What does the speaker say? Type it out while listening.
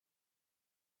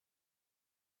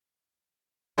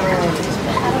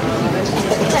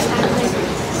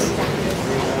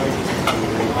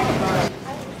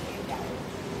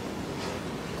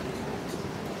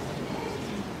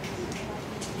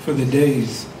for the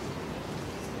days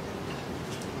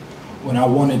when I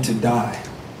wanted to die.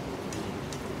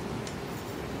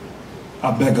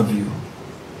 I beg of you,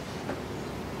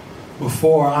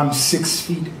 before I'm 6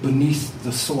 feet beneath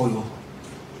the soil,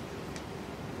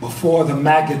 before the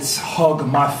maggots hug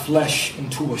my flesh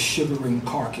into a shivering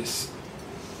carcass,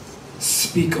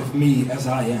 speak of me as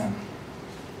I am.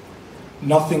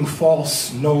 Nothing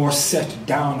false nor set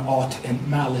down aught in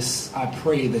malice. I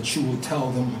pray that you will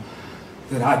tell them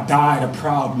that I died a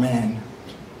proud man,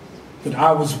 that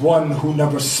I was one who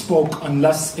never spoke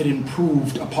unless it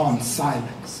improved upon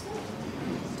silence.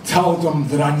 Tell them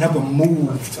that I never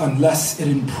moved unless it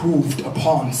improved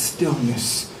upon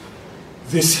stillness.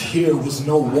 This here was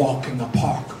no walk in the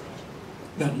park.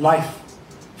 That life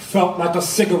felt like a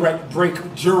cigarette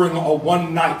break during a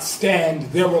one-night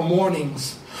stand. There were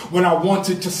mornings when I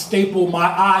wanted to staple my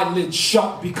eyelids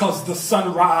shut because the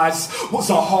sunrise was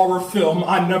a horror film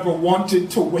I never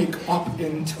wanted to wake up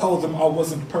in. Tell them I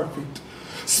wasn't perfect.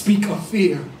 Speak of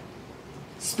fear.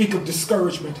 Speak of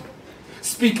discouragement.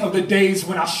 Speak of the days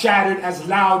when I shattered as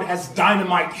loud as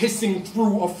dynamite hissing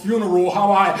through a funeral,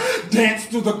 how I danced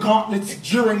through the gauntlets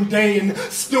during day and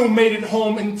still made it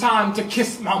home in time to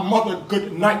kiss my mother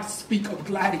good night. Speak of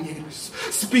gladiators.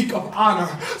 Speak of honor.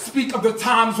 Speak of the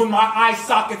times when my eye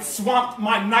sockets swamped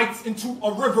my nights into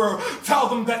a river. Tell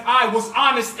them that I was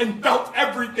honest and felt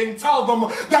everything. Tell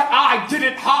them that I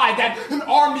didn't hide, that an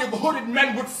army of hooded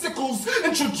men with sickles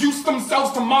introduced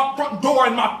themselves to my front door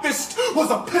and my fist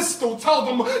was a pistol. Tell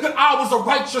them that I was a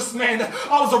righteous man, that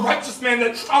I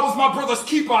was my brother's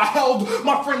keeper. I held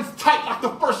my friends tight like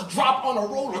the first drop on a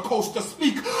roller coaster.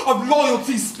 Speak of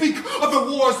loyalty, speak of the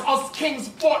wars us kings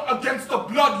fought against the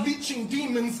blood-leeching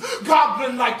demons,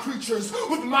 goblin-like creatures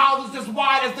with mouths as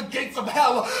wide as the gates of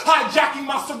hell, hijacking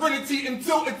my serenity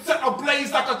until it set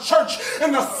ablaze like a church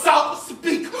in the south.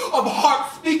 Speak of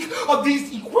heart, speak of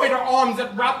these equator arms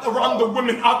that wrapped around the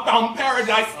women I found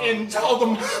paradise in. Tell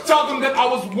them that I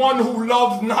was one who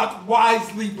loved not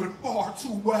wisely but far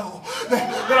too well.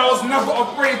 That I was never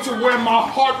afraid to wear my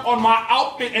heart on my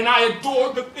outfit, and I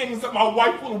adored the things that my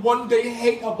wife will one day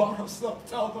hate about herself.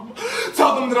 Tell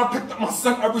them that I picked up my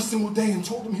son every single day and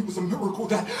told him he was a miracle,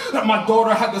 that my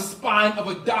daughter had the spine of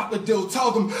a daffodil.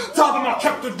 Tell them I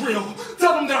kept it real.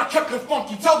 Tell them that I kept it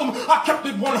funky. Tell them I kept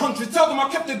it 100. Tell them I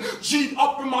kept it G'd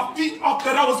up and my feet up,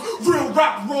 that I was real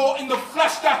rap raw in the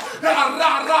flesh, that I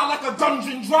rah-rah like a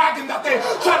dungeon dragon, that they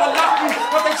try to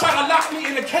lock me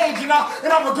in a cage, and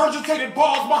I regurgitated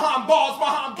balls behind balls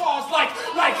like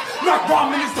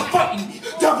ramen is to fighting me.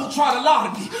 Devil tried to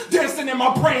lie to me, dancing in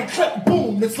my brain, clip,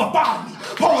 boom, it's lobotomy.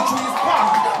 Poetry is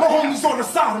poverty, my homies on the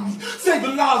side of me,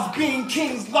 saving lives, being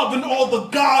kings, loving all the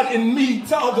God in me.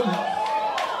 Tell them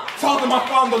I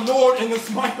found the Lord in this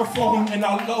microphone and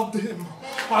I loved him.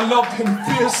 I loved him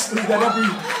fiercely, that every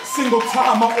single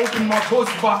time I opened my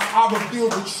voice box, I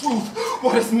revealed the truth.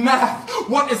 What is math?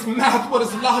 What is math? What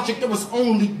is logic? There was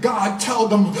only God. Tell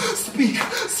them,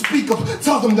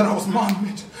 tell them that I was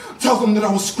monument. Tell them that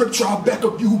I was scripture. I beg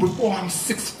of you, before I'm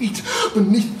 6 feet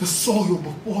beneath the soil,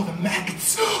 before the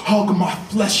maggots hug my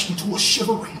flesh into a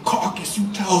shivering carcass. You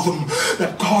tell them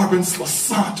that Carvens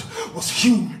Lissaint was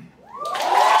human.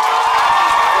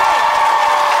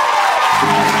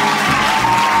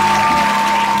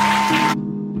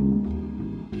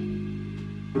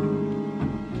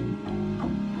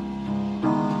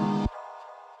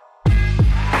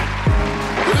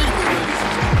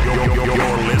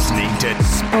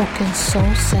 Spoken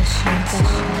Soul Sessions.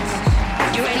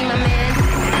 You ready, my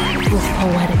man? With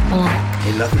Poetic Black.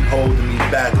 Ain't nothing holding me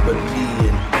back but me,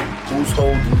 and who's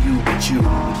holding you but you?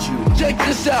 Check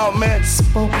this out, man.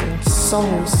 Spoken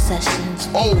Soul Sessions.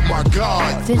 Oh my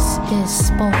God. This is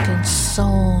Spoken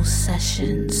Soul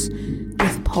Sessions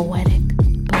with Poetic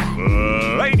Black.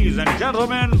 Ladies and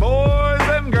gentlemen, boys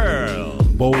and girls.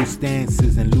 Bold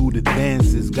stances and looted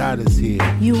dances got us here.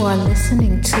 You are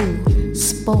listening to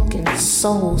Spoken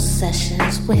Soul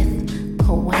Sessions with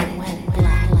Poetic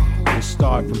Black. We'll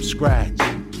start from scratch,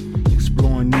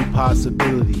 exploring new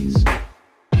possibilities.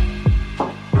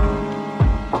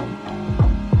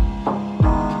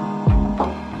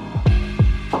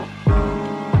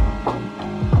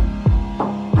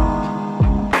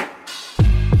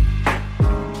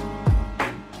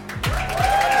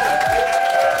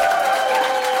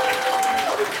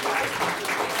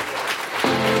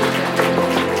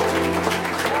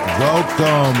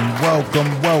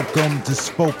 Welcome to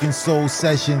Spoken Soul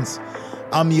Sessions.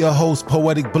 I'm your host,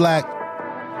 Poetic Black.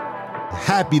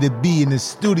 Happy to be in the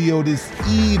studio this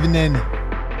evening.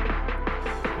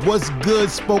 What's good,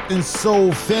 Spoken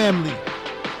Soul family?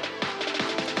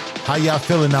 How y'all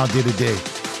feeling out there today?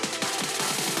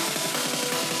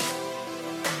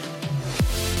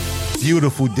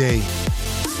 Beautiful day.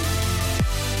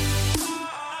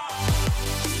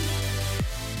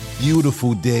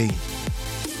 Beautiful day.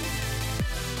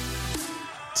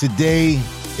 Today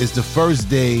is the first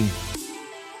day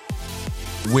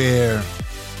where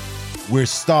we're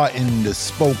starting the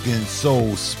Spoken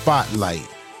Soul Spotlight.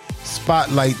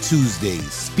 Spotlight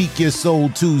Tuesdays. Speak Your Soul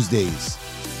Tuesdays.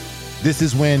 This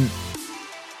is when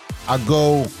I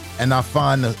go and I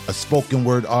find a spoken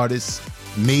word artist,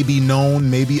 maybe known,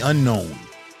 maybe unknown.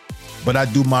 But I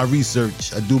do my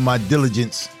research, I do my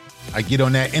diligence. I get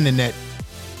on that internet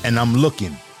and I'm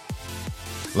looking.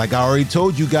 Like I already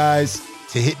told you guys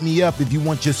to hit me up if you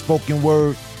want your spoken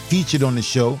word featured on the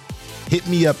show. Hit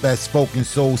me up at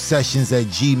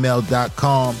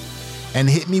spokensoulsessions@gmail.com and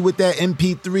hit me with that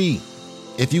MP3.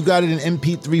 If you got it in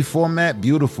MP3 format,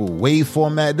 beautiful. Wave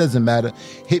format, doesn't matter.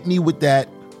 Hit me with that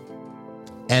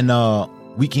and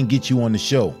we can get you on the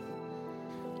show.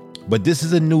 But this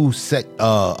is a new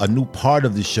part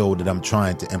of the show that I'm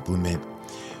trying to implement,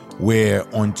 where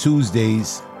on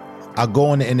Tuesdays I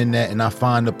go on the internet and I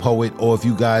find a poet, or if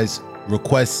you guys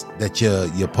request that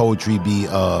your poetry be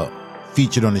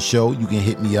featured on the show, you can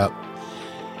hit me up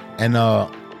and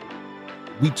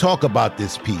we talk about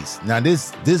this piece. Now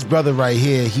this brother right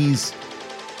here, he's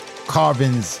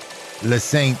Carvens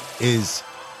Lissaint, is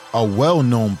a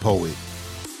well-known poet.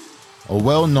 A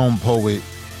well-known poet,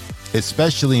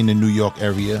 especially in the New York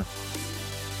area.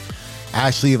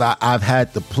 Actually, I've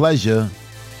had the pleasure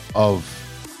of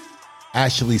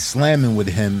actually slamming with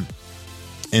him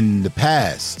in the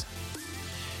past.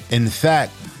 In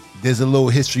fact, there's a little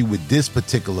history with this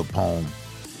particular poem.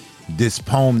 This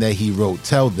poem that he wrote,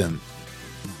 Tell Them.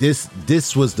 This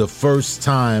was the first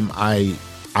time I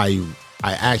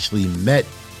actually met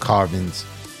Carvens.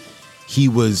 He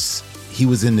was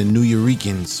in the New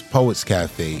Eurekans Poets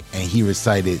Cafe and he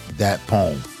recited that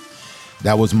poem.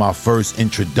 That was my first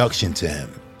introduction to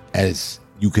him. As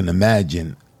you can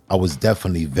imagine, I was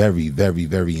definitely very, very,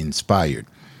 very inspired.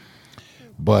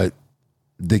 But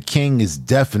the King is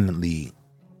definitely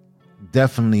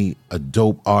a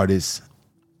dope artist,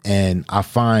 and I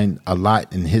find a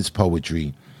lot in his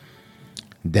poetry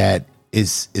that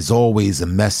is always a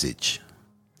message.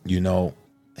 You know,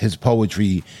 his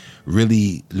poetry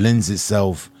really lends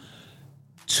itself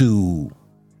to,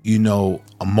 you know,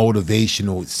 a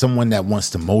motivational, someone that wants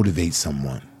to motivate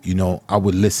someone. You know, I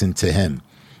would listen to him.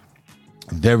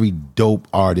 Very dope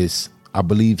artist. I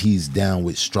believe he's down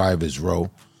with Strivers Row.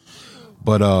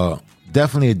 But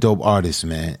definitely a dope artist,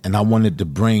 man. And I wanted to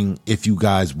bring, if you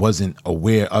guys wasn't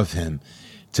aware of him,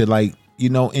 to, like, you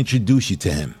know, introduce you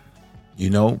to him. You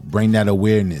know, bring that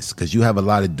awareness, because you have a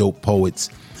lot of dope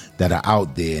poets that are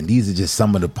out there, and these are just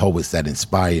some of the poets that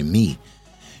inspire me.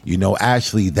 You know,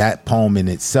 actually that poem in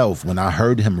itself, when I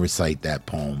heard him recite that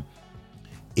poem,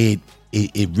 it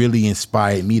really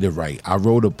inspired me to write. I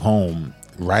wrote a poem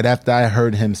right after I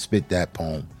heard him spit that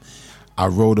poem. I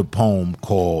wrote a poem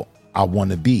called I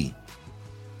Wanna Be.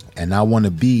 And I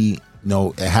Wanna Be, you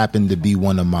know, it happened to be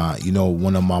one of my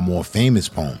more famous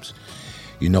poems.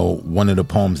 You know, one of the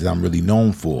poems that I'm really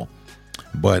known for.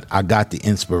 But I got the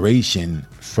inspiration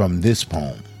from this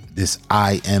poem, this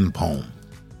I Am poem.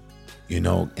 You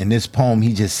know, in this poem,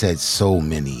 he just said so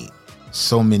many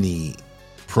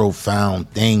profound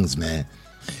things, man.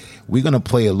 We're going to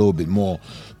play a little bit more.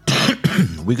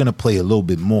 We're going to play a little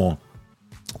bit more,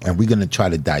 and we're going to try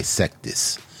to dissect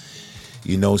this.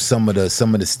 You know, some of the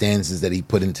stanzas that he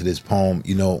put into this poem,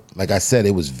 you know, like I said,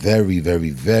 it was very,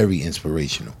 very, very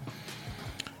inspirational.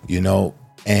 You know,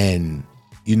 and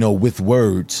you know, with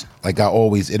words, like I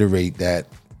always iterate that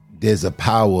there's a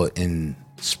power in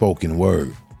spoken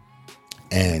word.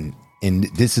 And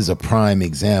this is a prime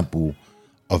example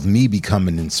of me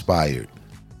becoming inspired,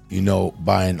 you know,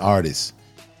 by an artist.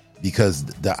 Because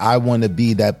the I Wanna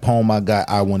Be, that poem I got,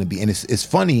 I Wanna Be. And it's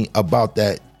funny about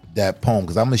that poem,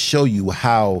 because I'm going to show you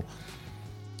how,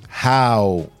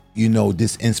 you know,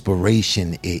 this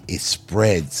inspiration, it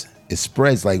spreads. It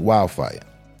spreads like wildfire.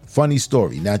 Funny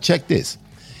story. Now check this.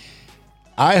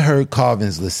 I heard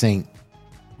Carvens Lissaint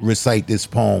recite this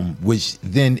poem, which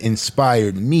then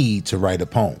inspired me to write a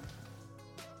poem.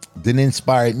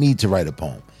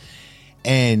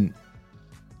 And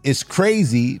it's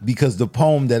crazy because the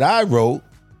poem that I wrote,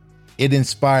 it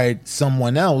inspired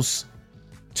someone else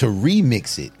to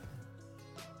remix it,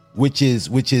 which is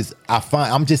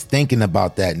I'm just thinking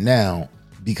about that now,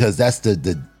 because that's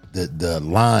the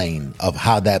line of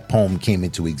how that poem came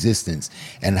into existence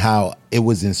and how it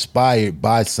was inspired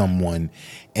by someone,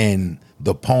 and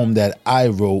the poem that I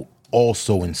wrote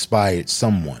also inspired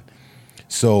someone.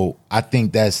 So I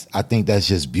think that's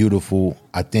just beautiful.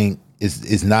 I think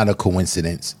is not a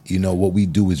coincidence. You know, what we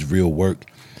do is real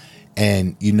work.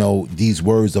 And, you know, these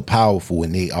words are powerful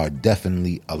and they are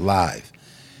definitely alive.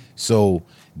 So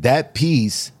that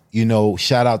piece, you know,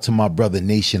 shout out to my brother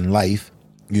Nation Life,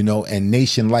 you know, and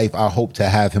Nation Life, I hope to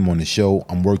have him on the show.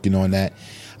 I'm working on that.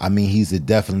 I mean, he's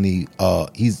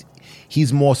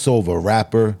more so of a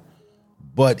rapper,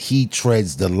 but he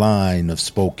treads the line of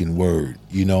spoken word,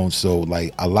 you know. So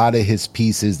like a lot of his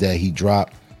pieces that he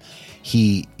dropped,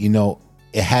 he, you know,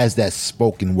 it has that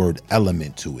spoken word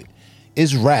element to it.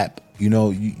 It's rap, you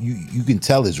know, you can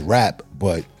tell it's rap,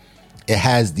 but it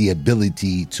has the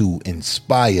ability to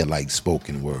inspire like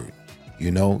spoken word, you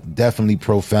know. Definitely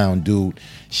profound dude.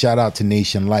 Shout out to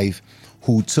Nation Life,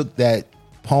 who took that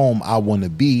poem I Wanna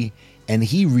Be and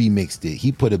he remixed it.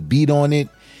 He put a beat on it,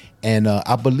 and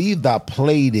I believe I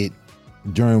played it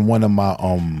during one of my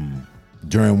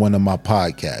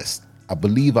podcasts. I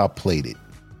believe I played it.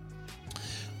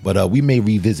 But we may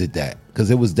revisit that because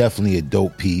it was definitely a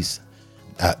dope piece.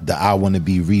 The I Wanna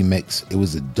Be remix, it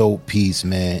was a dope piece,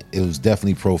 man. It was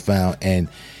definitely profound. And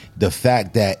the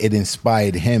fact that it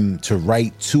inspired him to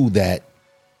write to that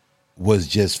was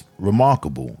just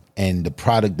remarkable. And the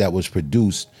product that was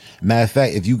produced, matter of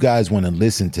fact, if you guys want to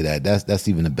listen to that, that's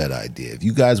even a better idea. If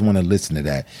you guys want to listen to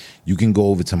that, you can go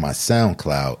over to my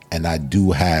SoundCloud, and I do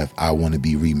have I Wanna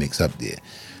Be remix up there.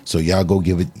 So y'all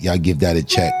give that a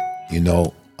check, you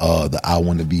know, the I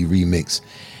Wanna Be remix.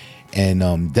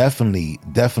 And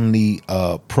definitely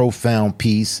a profound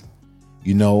piece,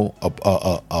 you know,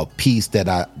 a piece that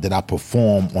I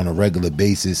perform on a regular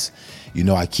basis. You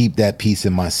know, I keep that piece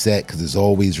in my set because it's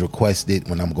always requested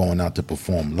when I'm going out to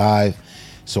perform live.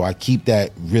 So I keep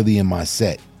that really in my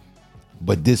set.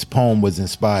 But this poem was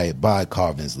inspired by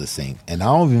Carvens, Lissaint. And I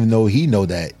don't even know he know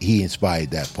that he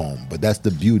inspired that poem. But that's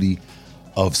the beauty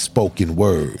of spoken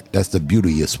word. That's the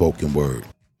beauty of spoken word.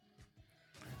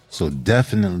 So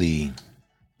definitely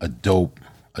a dope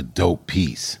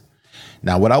piece.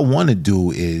 Now, what I want to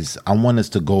do is I want us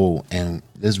to go and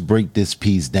let's break this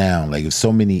piece down. Like it's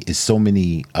so many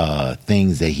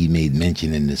things that he made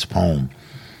mention in this poem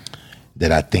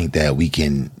that I think that we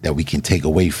can take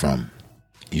away from.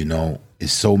 You know,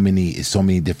 it's so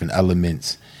many different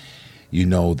elements. You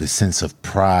know, the sense of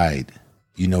pride.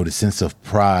 You know, the sense of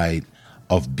pride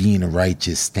of being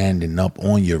righteous, standing up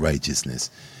on your righteousness.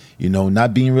 You know,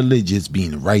 not being religious,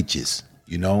 being righteous.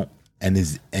 You know,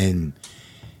 and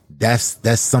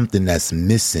that's something that's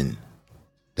missing.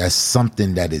 That's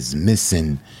something that is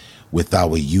missing with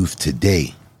our youth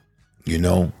today. You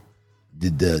know,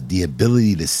 the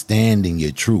ability to stand in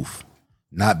your truth,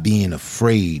 not being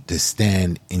afraid to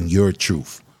stand in your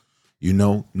truth. You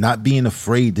know, not being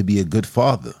afraid to be a good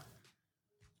father,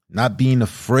 not being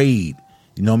afraid,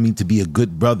 you know what I mean, to be a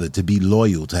good brother, to be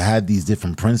loyal, to have these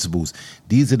different principles.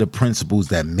 These are the principles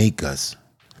that make us.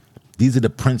 These are the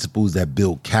principles that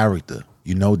build character,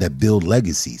 you know, that build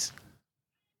legacies.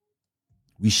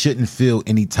 We shouldn't feel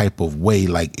any type of way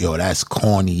like, yo, that's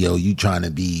corny, yo, you trying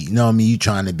to be, you know what I mean, you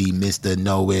trying to be Mr.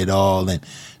 Know-It-All. And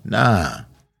nah,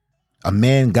 a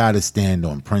man got to stand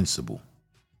on principle.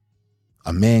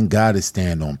 A man got to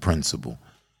stand on principle.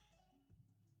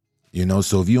 You know,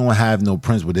 so if you don't have no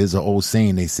principle, there's an old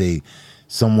saying, they say,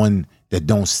 someone that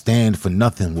don't stand for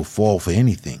nothing will fall for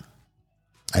anything.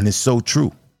 And it's so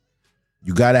true.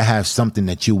 You got to have something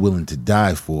that you're willing to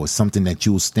die for, something that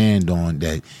you'll stand on,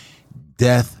 that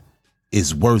death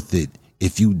is worth it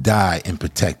if you die in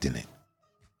protecting it.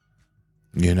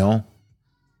 You know?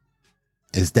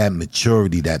 It's that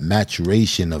maturity, that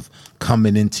maturation of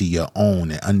coming into your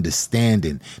own and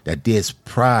understanding that there's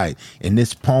pride. In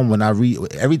this poem, when I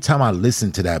read, every time I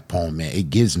listen to that poem, man, it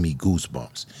gives me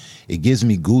goosebumps. It gives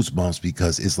me goosebumps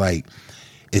because it's like,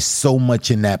 it's so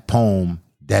much in that poem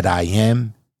that I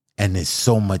am, and there's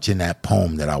so much in that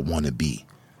poem that I want to be.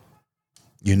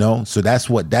 You know? So that's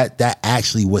what, that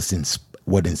actually was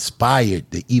what inspired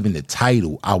even the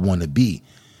title, I Want to Be.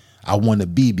 I Want to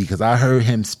Be, because I heard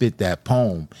him spit that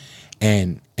poem,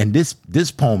 and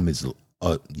this poem is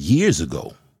years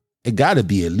ago. It got to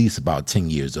be at least about 10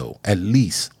 years old, at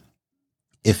least,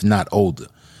 if not older,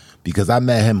 because I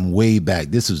met him way back.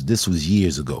 This was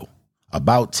years ago,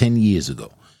 about 10 years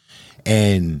ago,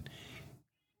 and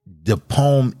the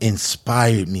poem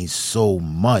inspired me so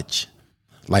much.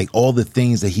 Like all the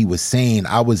things that he was saying,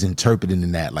 I was interpreting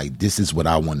in that, like, this is what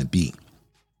I want to be.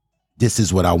 This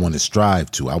is what I want to strive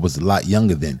to. I was a lot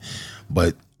younger then,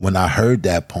 but when I heard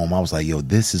that poem, I was like, yo,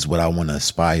 this is what I want to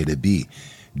aspire to be.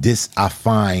 This I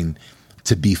find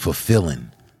to be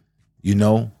fulfilling, you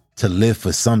know, to live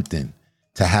for something,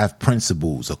 to have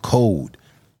principles, a code,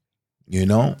 you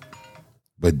know.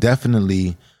 But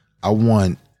definitely I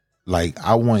want Like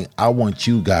I want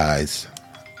you guys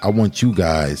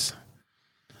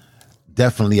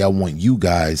definitely I want you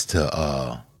guys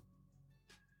to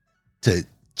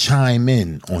chime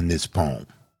in on this poem.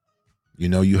 You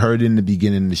know, you heard it in the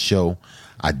beginning of the show.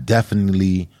 I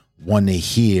definitely want to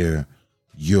hear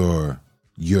your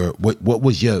what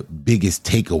was your biggest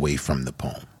takeaway from the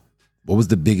poem? What was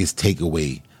the biggest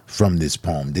takeaway from this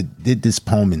poem? Did this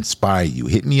poem inspire you?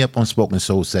 Hit me up on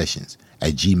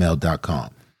spokensoulsessions@gmail.com.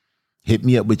 Hit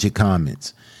me up with your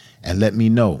comments and let me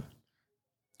know.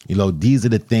 You know, these are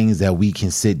the things that we can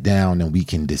sit down and we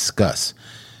can discuss.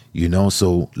 You know,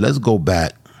 so let's go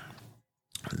back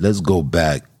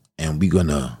and we're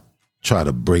gonna try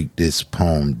to break this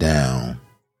poem down.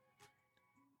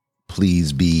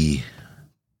 Please bear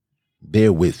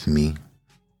with me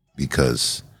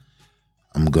because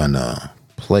I'm gonna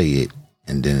play it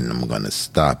and then I'm gonna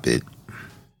stop it.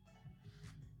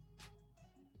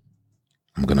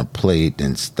 I'm gonna play it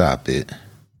then stop it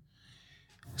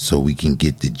so we can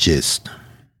get the gist.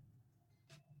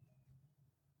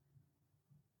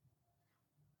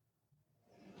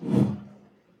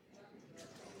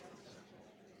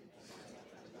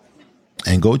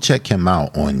 And go check him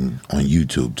out on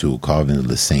YouTube too, Carvens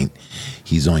Lissaint.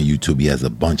 He's on YouTube. He has a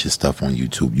bunch of stuff on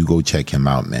YouTube. You go check him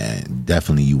out, man.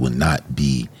 Definitely you will not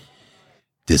be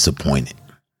disappointed.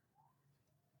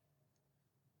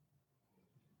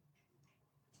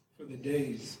 For the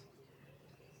days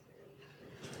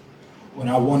when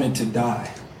I wanted to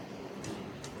die,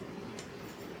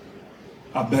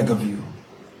 I beg of you,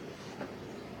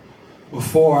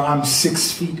 before I'm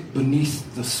 6 feet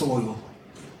beneath the soil,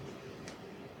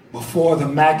 before the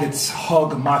maggots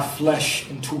hug my flesh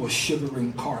into a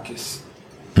shivering carcass,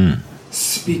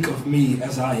 speak of me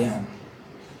as I am.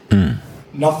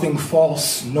 Nothing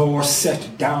false nor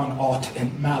set down aught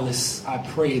in malice. I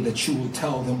pray that you will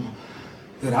tell them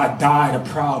that I died a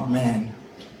proud man,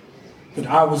 that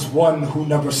I was one who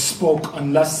never spoke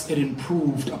unless it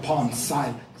improved upon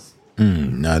silence.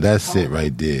 Now that's it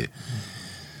right there.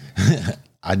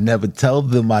 I never tell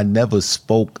them I never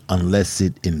spoke unless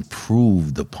it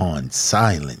improved upon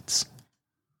silence.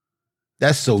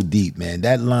 That's so deep, man.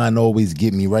 That line always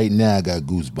get me. Right now I got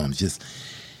goosebumps. Just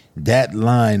that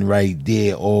line right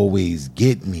there always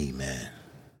get me, man.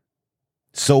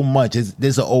 So much.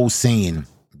 There's an old saying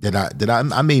that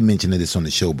I may mention this on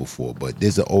the show before, but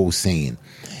there's an old saying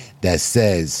that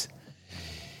says,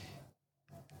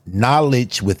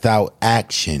 knowledge without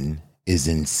action is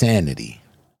insanity.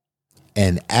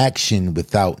 And action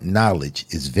without knowledge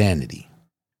is vanity.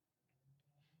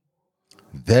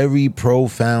 Very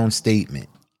profound statement.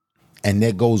 And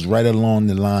that goes right along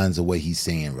the lines of what he's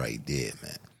saying right there,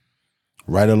 man.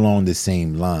 Right along the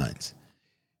same lines.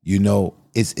 You know,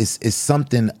 it's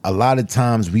something a lot of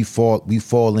times we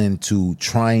fall into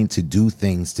trying to do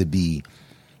things to be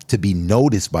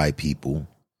noticed by people,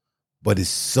 but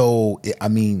it's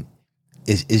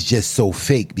just so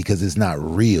fake because it's not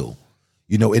real.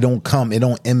 You know, it don't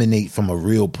emanate from a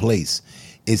real place.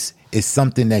 It's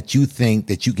something that you think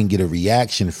that you can get a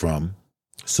reaction from,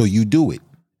 so you do it.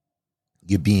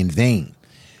 You're being vain.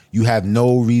 You have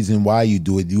no reason why you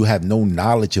do it. You have no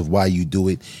knowledge of why you do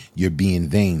it. You're being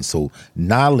vain. So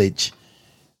knowledge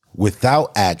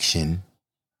without action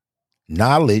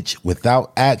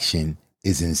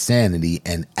is insanity,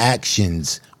 and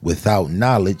actions without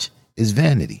knowledge is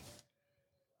vanity.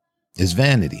 It's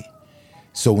vanity.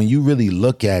 So when you really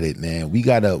look at it, man, we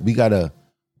gotta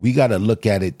look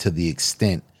at it to the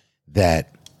extent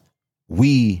that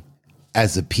we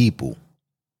as a people,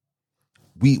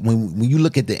 when you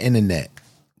look at the internet,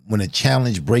 when a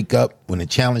challenge break up, when a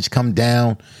challenge come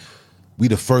down, we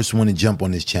the first one to jump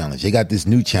on this challenge. They got this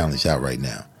new challenge out right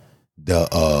now,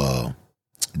 the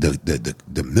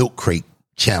milk crate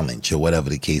challenge or whatever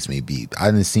the case may be. I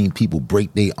done seen people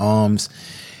break their arms,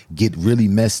 get really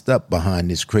messed up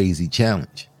behind this crazy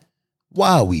challenge.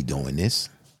 Why are we doing this?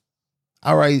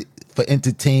 All right, for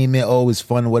entertainment, it's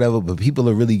fun, whatever, but people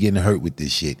are really getting hurt with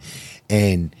this shit.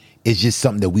 And it's just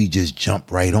something that we just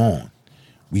jump right on.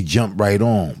 We jump right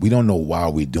on. We don't know why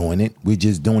we're doing it. We're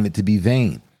just doing it to be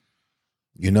vain.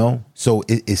 You know? So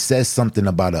it says something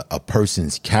about a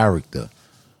person's character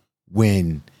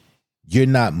when you're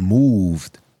not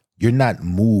moved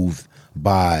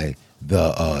by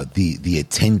the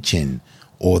attention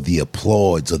or the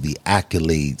applause or the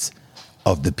accolades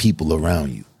of the people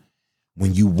around you.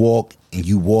 When you walk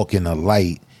in a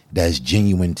light that's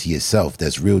genuine to yourself,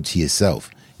 that's real to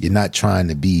yourself, you're not trying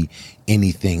to be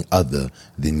anything other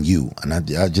than you. And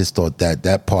I just thought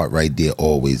that part right there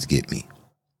always get me.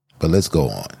 But let's go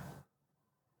on.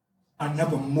 I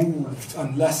never moved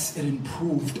unless it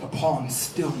improved upon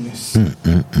stillness.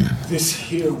 This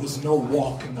here was no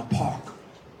walk in the park.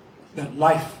 That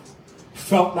life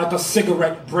felt like a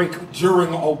cigarette break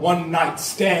during a one-night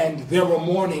stand. There were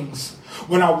mornings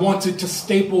when I wanted to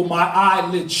staple my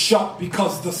eyelids shut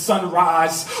because the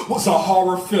sunrise was a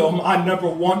horror film. I never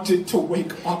wanted to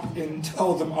wake up and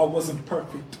tell them I wasn't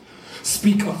perfect.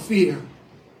 Speak of fear.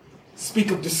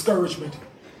 Speak of discouragement.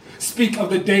 Speak of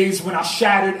the days when I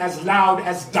shattered as loud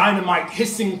as dynamite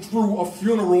hissing through a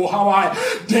funeral. How I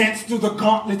danced through the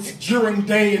gauntlets during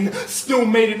day and still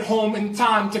made it home in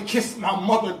time to kiss my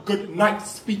mother goodnight.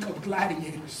 Speak of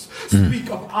gladiators.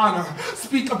 Speak of honor.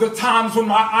 Speak of the times when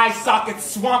my eye sockets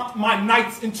swamped my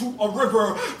nights into a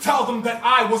river. Tell them that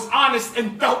I was honest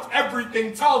and felt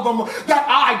everything. Tell them that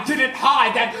I didn't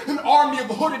hide. That an army of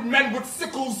hooded men with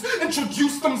sickles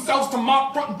introduced themselves to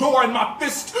my front door and my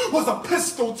fist was a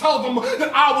pistol. Tell them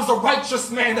that I was a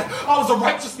righteous man. I was a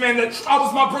righteous man. That I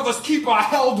was my brother's keeper. I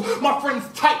held my friends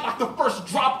tight like the first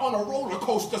drop on a roller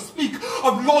coaster. Speak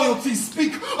of loyalty.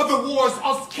 Speak of the wars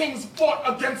us kings fought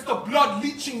against the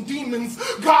blood-leeching demons,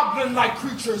 goblin-like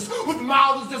creatures with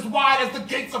mouths as wide as the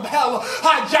gates of hell,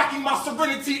 hijacking my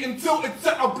serenity until it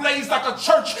set ablaze like a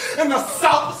church in the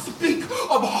south. Speak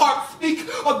of heart. Speak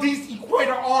of these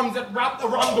equator arms that wrapped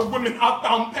around the women I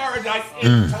found paradise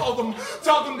in. Tell them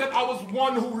that I was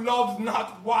one who loved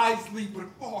not wisely but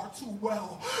far too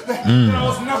well. That I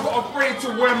was never afraid to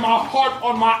wear my heart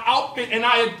on my outfit, and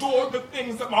I adored the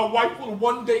things that my wife will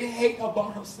one day hate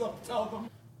about herself. Tell them.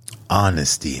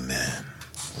 Honesty, man.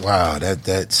 Wow,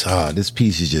 that's this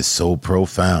piece is just so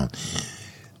profound.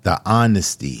 The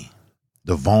honesty,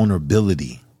 the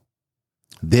vulnerability.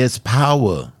 There's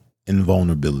power in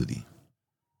vulnerability.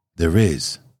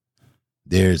 There's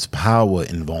power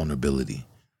in vulnerability.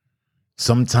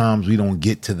 Sometimes we don't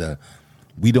get to the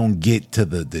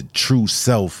true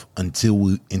self until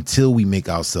we make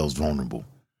ourselves vulnerable.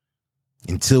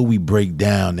 Until we break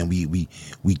down and we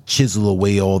chisel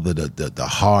away all the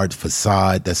hard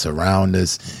facade that's around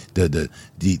us, the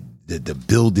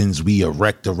buildings we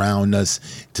erect around us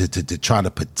to try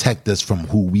to protect us from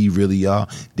who we really are.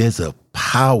 There's a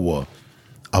power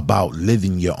about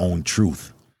living your own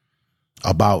truth,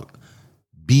 about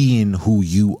being who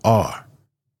you are.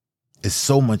 There's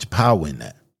so much power in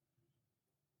that.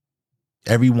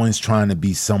 Everyone's trying to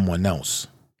be someone else.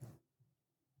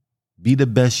 Be the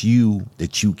best you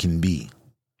that you can be.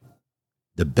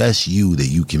 The best you that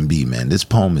you can be, man. This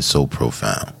poem is so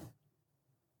profound.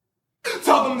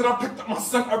 Tell them that I picked up my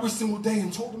son every single day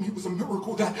and told him he was a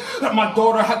miracle, that my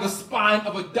daughter had the spine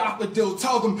of a daffodil.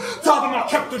 Tell them I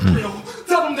kept it real.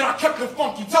 Tell them that I kept it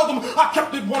funky. Tell them I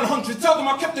kept it 100. Tell them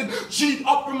I kept it G'd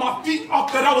up and my feet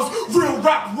up, that I was real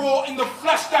rap raw in the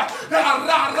flesh, that I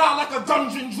rah like a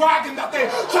dungeon dragon, that they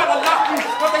try to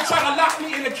lock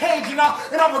me in a cage, and I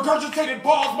regurgitated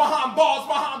balls behind balls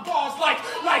like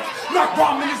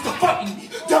ramen is fighting me.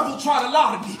 Devil tried to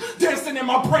lie to me, dancing in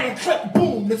my brain, clip,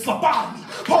 boom, it's lobotomy.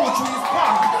 Poetry is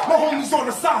power. My homies on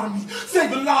the side of me,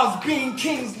 saving lives, being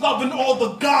kings, loving all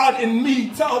the God in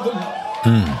me. Tell them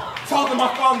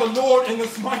I found the Lord in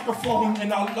this microphone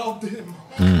and I loved him.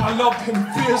 I loved him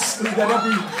fiercely, that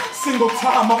every single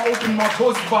time I opened my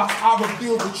voice box, I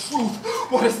revealed the truth.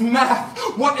 What is math?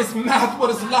 What is math? What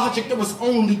is logic? There was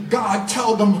only God.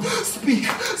 Tell them,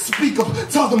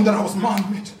 tell them that I was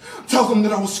monument. Tell them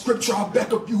that I was scripture. I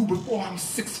beg of you before I'm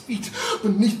 6 feet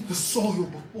beneath the soil,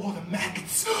 before the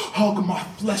maggots hug my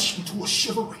flesh into a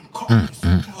shivering carcass.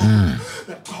 Tell them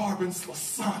that Carvens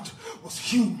Lissaint was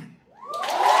human.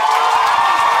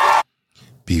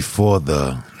 Before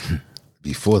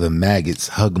the maggots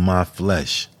hug my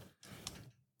flesh.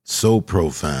 So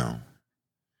profound.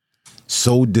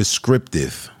 So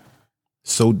descriptive.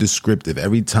 So descriptive.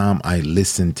 Every time I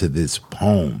listen to this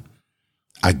poem,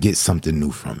 I get something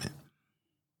new from it.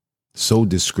 So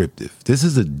descriptive. This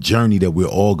is a journey that we're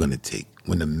all going to take.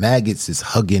 When the maggots is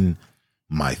hugging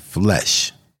my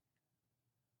flesh,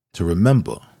 to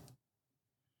remember,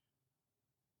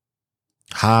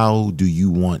 how do you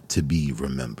want to be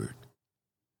remembered?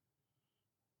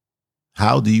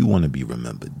 How do you want to be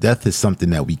remembered? Death is something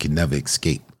that we can never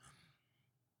escape.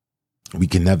 We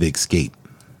can never escape.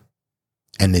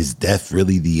 And is death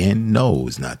really the end? No,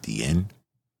 it's not the end.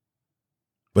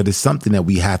 But it's something that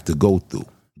we have to go through,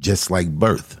 just like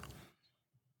birth.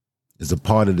 It's a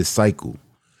part of the cycle.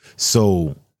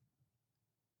 So,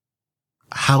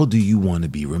 how do you want to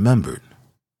be remembered?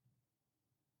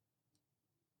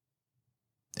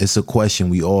 It's a question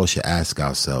we all should ask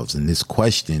ourselves, and this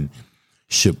question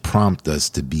should prompt us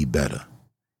to be better.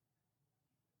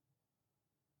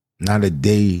 Not a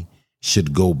day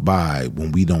should go by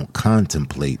when we don't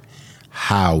contemplate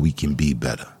how we can be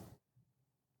better.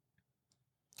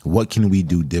 What can we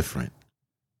do different?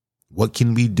 What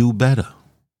can we do better?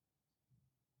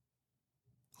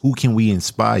 Who can we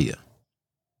inspire?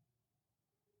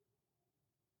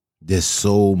 There's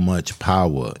so much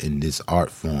power in this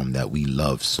art form that we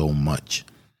love so much.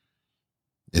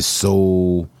 There's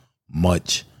so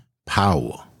much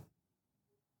power.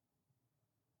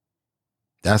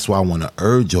 That's why I want to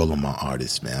urge all of my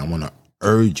artists, man. I want to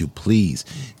urge you, please.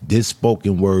 This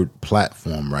spoken word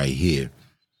platform right here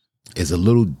is a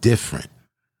little different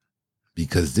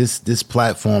because this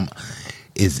platform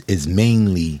is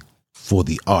mainly for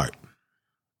the art.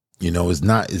 You know, it's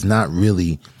not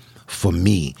really for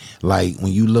me. Like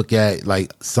when you look at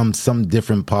like some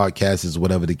different podcasts,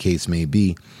 whatever the case may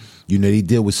be, you know, they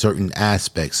deal with certain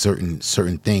aspects,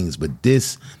 certain things, but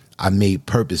this I made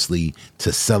purposely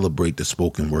to celebrate the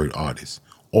spoken word artists,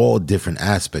 all different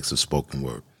aspects of spoken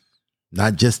word,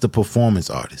 not just the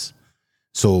performance artists.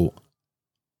 So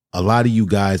a lot of you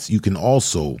guys, you can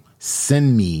also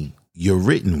send me your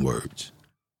written words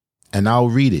and I'll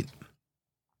read it.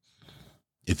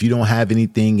 If you don't have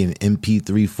anything in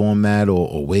MP3 format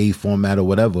or WAV format or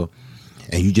whatever,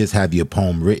 and you just have your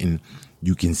poem written,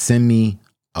 you can send me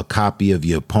a copy of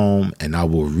your poem and I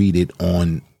will read it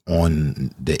on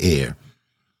the air.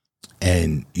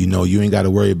 And, you know, you ain't got to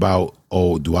worry about,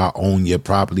 oh, do I own your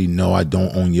property? No, I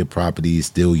don't own your property. It's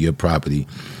still your property.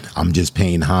 I'm just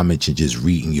paying homage and just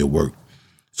reading your work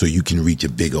so you can reach a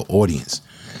bigger audience.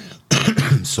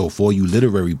 So for you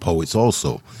literary poets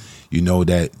also, you know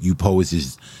that you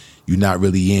poets you're not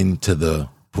really into the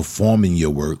performing your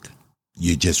work.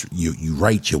 You just, you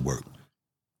write your work.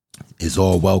 It's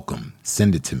all welcome.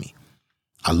 Send it to me.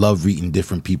 I love reading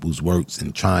different people's works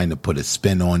and trying to put a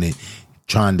spin on it,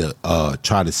 try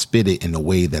to spit it in the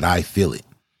way that I feel it.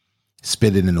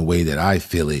 Spit it in the way that I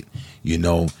feel it, you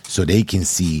know, so they can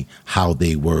see how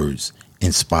their words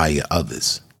inspire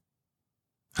others.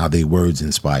 How their words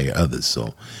inspire others.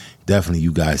 So definitely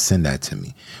you guys send that to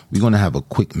me. We're going to have a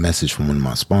quick message from one of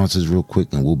my sponsors real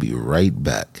quick and we'll be right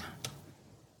back.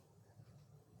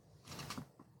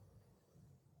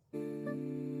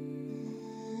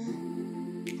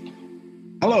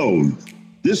 Hello,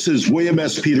 this is William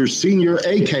S. Peters Sr.,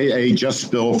 a.k.a.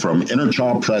 Just Bill from Inner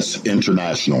Child Press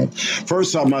International.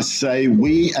 First, I must say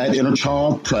we at Inner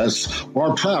Child Press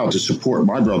are proud to support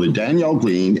my brother Daniel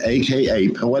Green, a.k.a.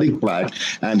 Poetic Black,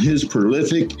 and his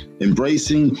prolific,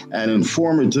 embracing, and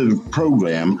informative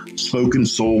program, Spoken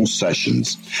Soul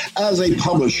Sessions. As a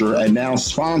publisher and now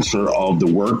sponsor of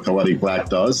the work Poetic Black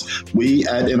does, we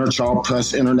at Inner Child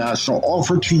Press International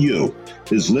offer to you,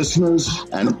 his listeners,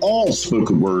 and all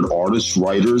spoken word artists,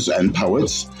 writers, and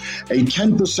poets, a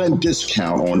 10%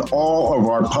 discount on all of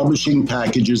our publishing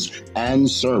packages and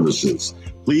services.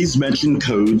 Please mention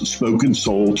code Spoken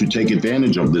Soul to take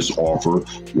advantage of this offer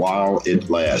while it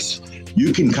lasts.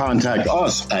 You can contact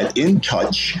us at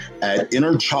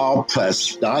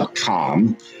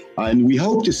intouch@innerchildpress.com, and we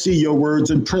hope to see your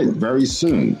words in print very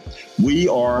soon. We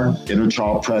are Inner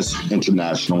Child Press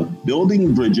International,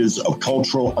 building bridges of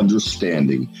cultural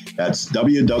understanding. That's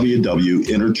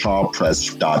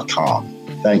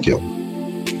www.innerchildpress.com. Thank you.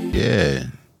 Yeah,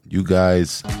 you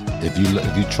guys, if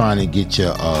you're trying to get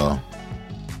your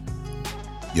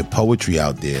poetry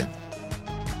out there,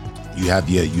 you have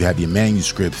your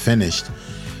manuscript finished,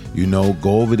 you know,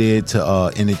 go over there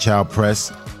to Inner Child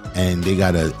Press, and they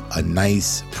got a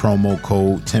nice promo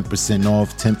code, 10%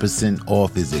 off. 10%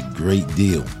 off is a great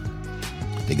deal.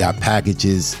 They got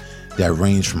packages that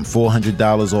range from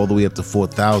 $400 all the way up to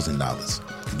 $4,000.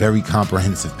 Very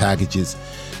comprehensive packages.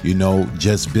 You know,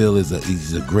 Just Bill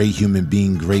he's a great human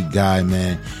being, great guy,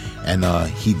 man. And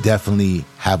he definitely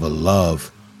have a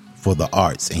love for the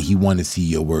arts, and he want to see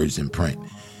your words in print.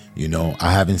 You know,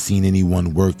 I haven't seen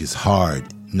anyone work as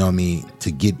hard, you know what I mean,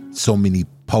 to get so many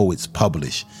poets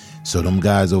published. So them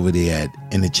guys over there at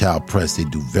Inner Child Press, they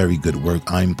do very good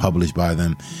work. I'm published by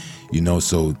them, you know,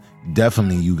 so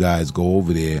definitely you guys go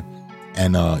over there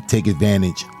and take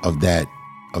advantage of that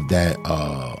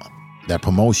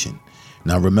promotion.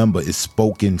 Now remember, it's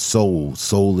Spoken Soul.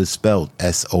 Soul is spelled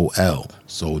SOL.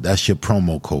 So that's your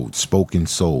promo code, Spoken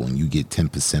Soul, and you get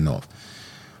 10% off.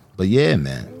 But yeah,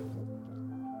 man,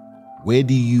 where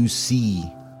do you see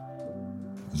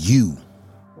you?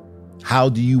 How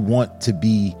do you want to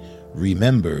be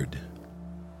remembered?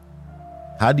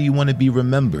 How do you want to be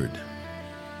remembered?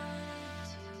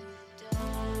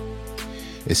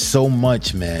 It's so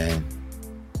much, man.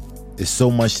 It's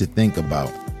so much to think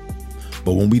about.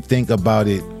 But when we think about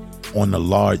it on a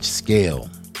large scale,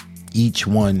 each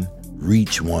one,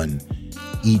 reach one,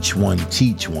 each one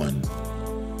teach one,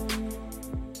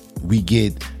 we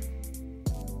can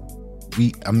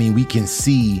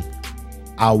see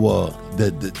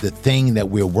the thing that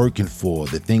we're working for,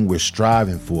 the thing we're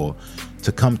striving for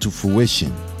to come to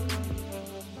fruition.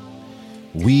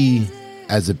 We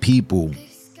as a people,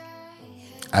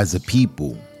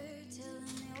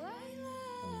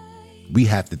 we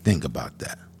have to think about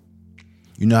that.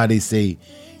 You know how they say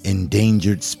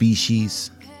endangered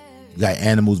species? You got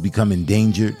animals become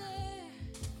endangered.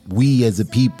 We as a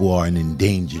people are an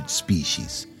endangered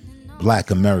species.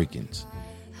 Black Americans.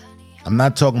 I'm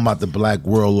not talking about the black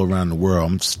world around the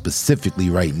world. I'm specifically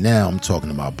right now, I'm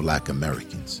talking about Black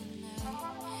Americans.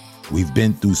 We've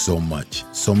been through so much,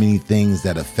 so many things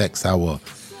that affects our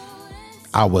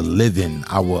living,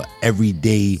 our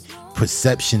everyday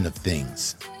perception of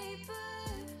things.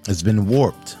 It's been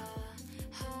warped,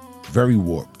 very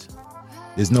warped.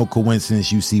 There's no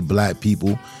coincidence you see black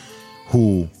people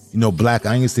who, black,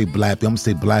 I ain't gonna say black people, I'm gonna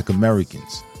say Black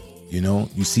Americans.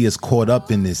 You see us caught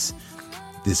up in this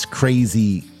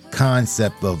crazy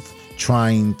concept of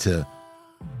trying to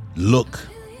look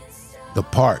the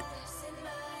part.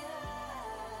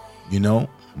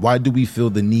 Why do we feel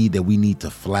the need that we need to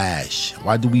flash?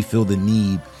 Why do we feel the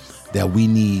need that we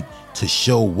need to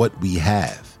show what we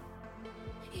have?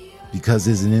 Because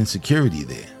there's an insecurity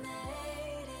there.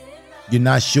 You're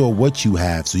not sure what you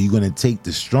have, so you're going to take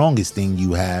the strongest thing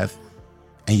you have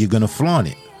and you're going to flaunt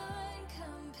it.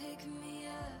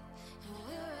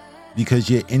 Because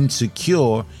you're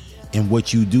insecure in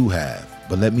what you do have.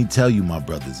 But let me tell you, my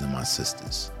brothers and my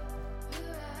sisters,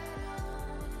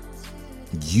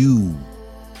 you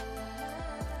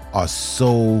are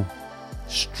so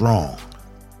strong.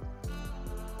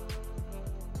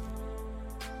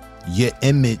 Your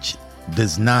image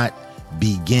does not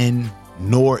begin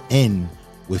nor end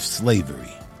with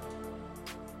slavery.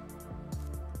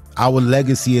 Our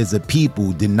legacy as a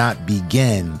people did not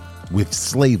begin with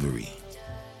slavery.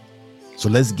 So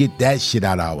let's get that shit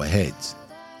out of our heads.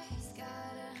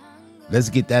 Let's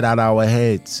get that out of our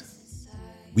heads.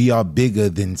 We are bigger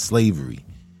than slavery.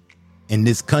 In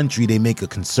this country, they make a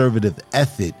conservative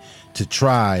effort to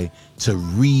try to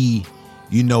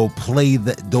play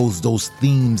those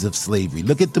themes of slavery.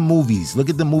 Look at the movies. Look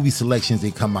at the movie selections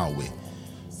they come out with.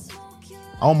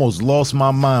 I almost lost my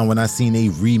mind when I seen they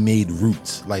remade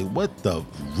Roots. Like, what the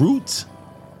Roots?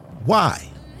 Why?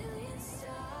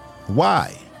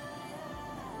 Why?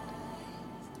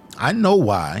 I know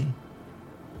why.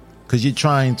 Because you're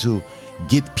trying to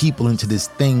get people into this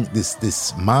thing,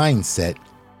 this mindset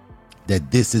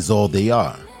that this is all they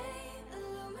are.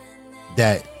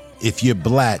 That if you're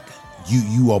black,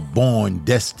 you are born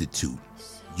destitute.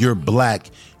 You're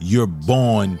black, you're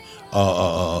born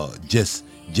just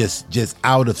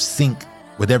out of sync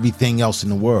with everything else in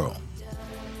the world.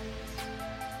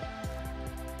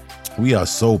 We are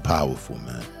so powerful,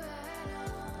 man.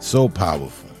 So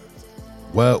powerful.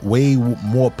 Well, way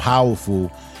more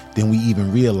powerful than we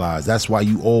even realize. That's why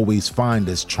you always find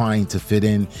us trying to fit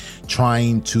in,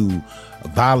 trying to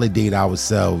validate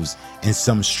ourselves in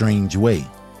some strange way.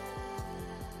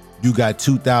 You got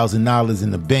 $2,000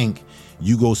 in the bank,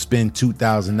 you go spend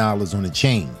 $2,000 on a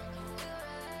chain.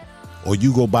 Or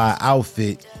you go buy an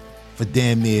outfit for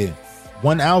damn near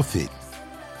one outfit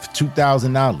for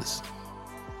 $2,000.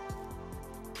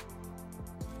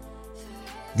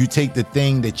 You take the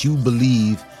thing that you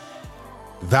believe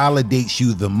validates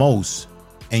you the most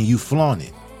and you flaunt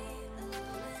it.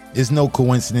 There's no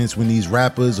coincidence when these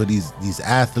rappers or these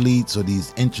athletes or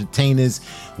these entertainers,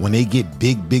 when they get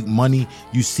big money,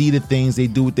 you see the things they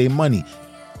do with their money.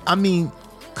 I mean,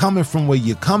 coming from where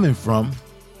you're coming from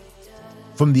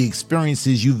the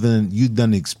experiences you've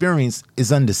done experience,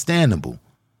 is understandable.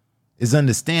 It's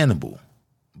understandable.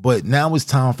 But now it's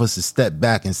time for us to step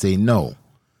back and say, no,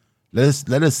 let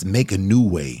us make a new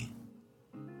way.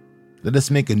 Let us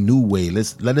make a new way.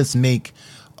 Let us make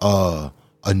a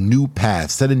new path.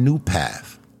 Set a new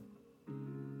path.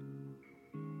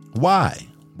 Why?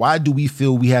 Why do we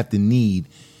feel we have the need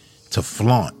to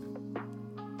flaunt?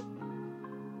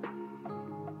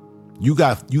 You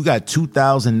got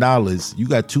 $2,000. You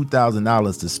got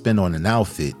 $2,000 to spend on an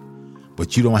outfit,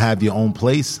 but you don't have your own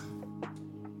place.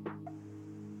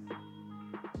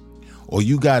 Or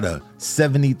you got a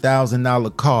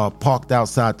 $70,000 car parked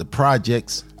outside the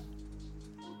projects.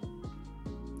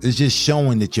 It's just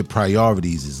showing that your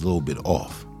priorities is a little bit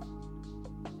off.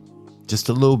 Just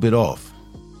a little bit off.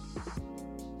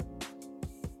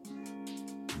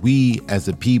 We as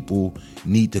a people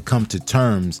need to come to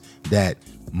terms that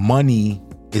money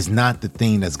is not the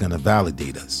thing that's going to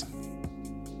validate us.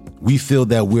 We feel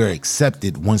that we're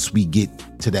accepted once we get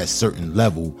to that certain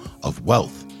level of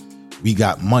wealth. We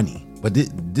got money. But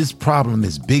this problem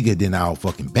is bigger than our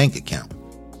fucking bank account.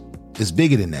 It's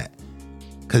bigger than that.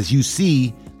 Because you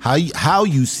see how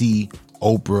you see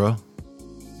Oprah.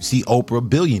 You see Oprah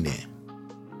billionaire.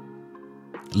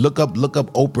 Look up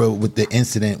Oprah with the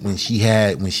incident when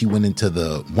she went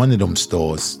into one of them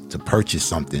stores to purchase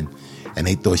something and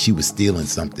they thought she was stealing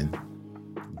something.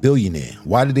 Billionaire.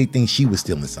 Why did they think she was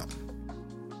stealing something?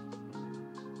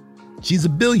 She's a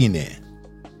billionaire.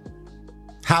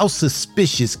 How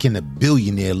suspicious can a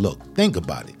billionaire look? Think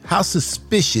about it. How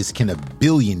suspicious can a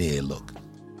billionaire look?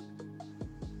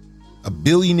 A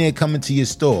billionaire coming to your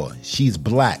store. She's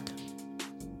black.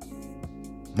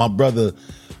 My brother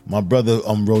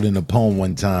wrote in a poem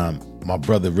one time, my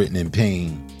brother written in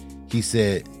pain. He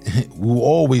said, we will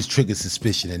always trigger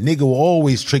suspicion. A nigga will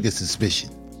always trigger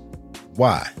suspicion.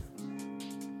 Why?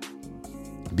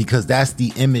 Because that's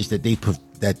the image that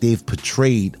they've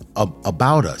portrayed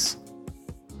about us.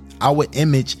 Our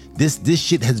image, this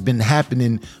shit has been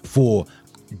happening for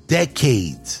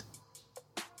decades.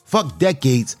 Fuck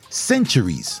decades,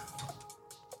 centuries.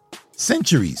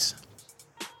 Centuries.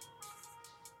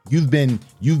 You've been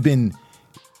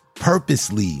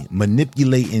purposely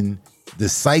manipulating the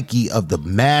psyche of the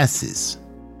masses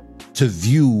to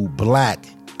view black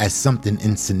as something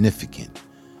insignificant.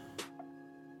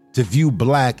 To view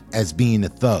black as being a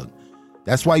thug.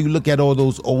 That's why you look at all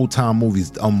those old time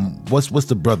movies. What's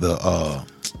the brother,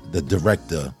 the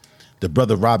director, the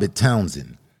brother Robert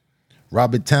Townsend.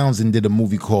 Robert Townsend did a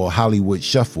movie called Hollywood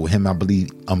Shuffle. Him, I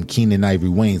believe, Keenan Ivory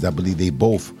Wayans. I believe they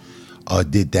both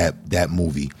did that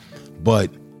movie. But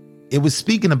it was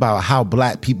speaking about how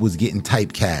black people was getting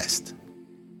typecast.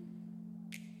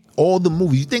 All the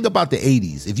movies. You think about the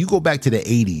 80s. If you go back to the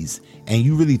 80s and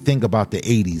you really think about the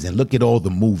 80s and look at all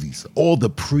the movies, all the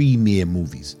premiere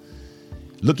movies.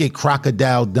 Look at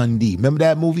Crocodile Dundee. Remember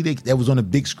that movie that was on a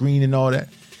big screen and all that?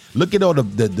 Look at all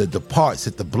the parts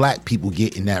that the black people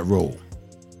get in that role.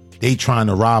 They trying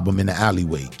to rob them in the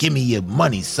alleyway. Give me your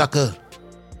money, sucker.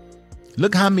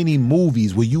 Look how many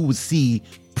movies where you would see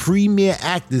premier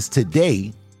actors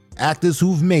today, actors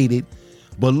who've made it,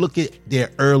 but look at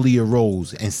their earlier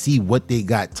roles and see what they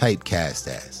got typecast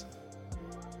as.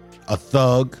 A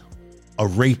thug, a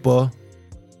raper,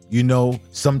 you know,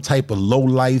 some type of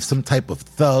lowlife, some type of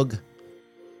thug.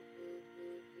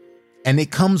 And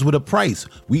it comes with a price.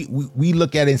 We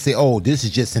look at it and say, oh, this is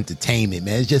just entertainment,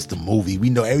 man. It's just a movie. We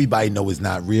know, everybody know it's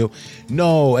not real.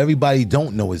 No, everybody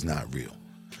don't know it's not real.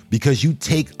 Because you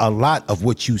take a lot of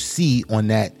what you see on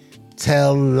that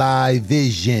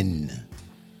television.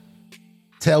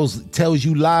 Tells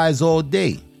you lies all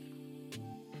day.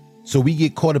 So we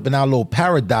get caught up in our little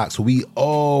paradox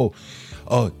where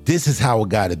this is how it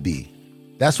gotta be.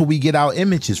 That's where we get our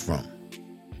images from.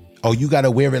 Oh, you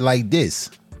gotta wear it like this.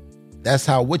 That's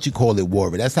how wore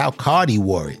it. That's how Cardi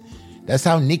wore it. That's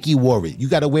how Nicki wore it. You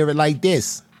gotta wear it like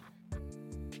this.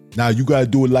 Now you gotta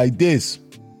do it like this.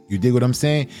 You dig what I'm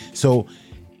saying? So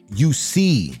you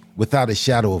see, without a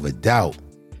shadow of a doubt,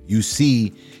 you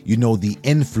see, you know, the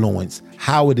influence,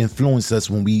 how it influenced us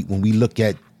when we look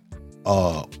at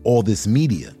all this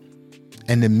media.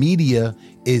 And the media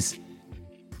is,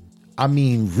 I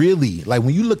mean, really, like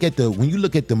when you look at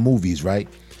the movies, right?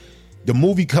 The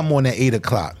movie come on at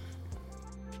 8:00.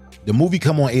 The movie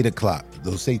come on 8:00.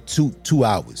 They'll say 2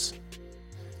 hours.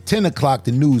 10:00,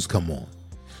 the news come on.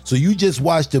 So you just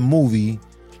watched a movie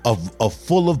of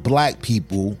full of black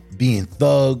people being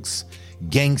thugs,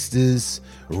 gangsters,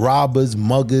 robbers,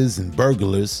 muggers, and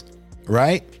burglars,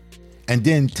 right? And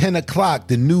then 10:00,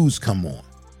 the news come on.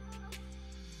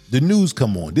 The news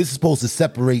come on. This is supposed to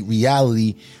separate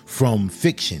reality from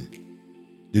fiction.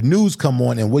 The news come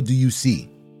on, and what do you see?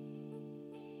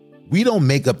 We don't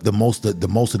make up the most of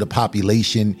the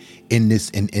population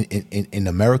in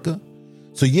America.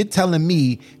 So you're telling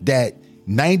me that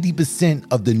 90%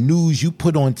 of the news you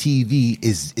put on TV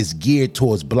is geared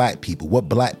towards black people. What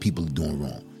black people are doing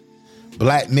wrong?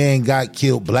 Black man got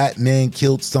killed. Black man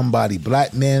killed somebody.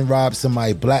 Black man robbed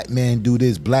somebody. Black man do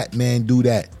this. Black man do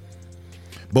that.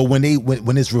 But when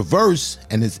it's reverse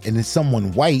and it's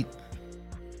someone white,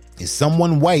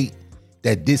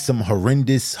 that did some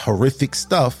horrific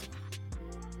stuff.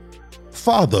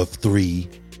 Father of 3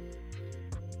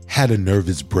 had a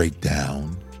nervous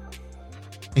breakdown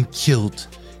and killed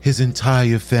his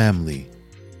entire family.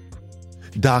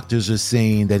 Doctors are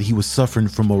saying that he was suffering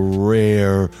from a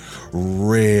rare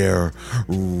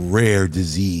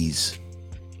disease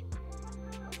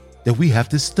that we have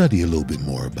to study a little bit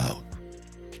more about.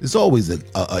 There's always an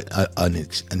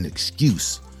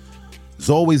excuse. There's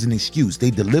always an excuse.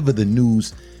 They deliver the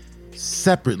news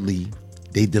separately.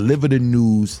 They deliver the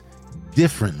news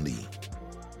differently.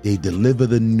 They deliver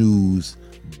the news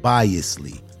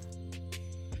biasly.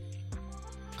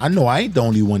 I know I ain't the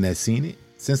only one that's seen it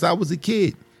since I was a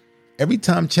kid. Every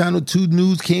time Channel 2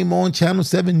 News came on, Channel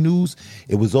 7 News,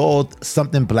 it was all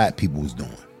something black people was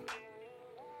doing.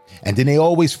 And then they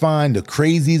always find the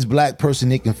craziest black person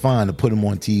they can find to put them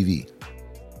on TV.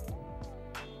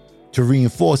 To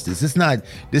reinforce this.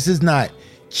 This is not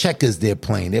checkers they're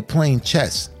playing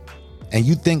chess. And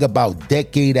you think about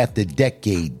decade after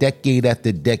decade,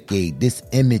 this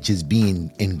image is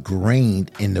being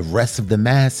ingrained in the rest of the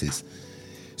masses.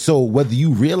 So whether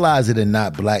you realize it or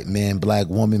not, black man, black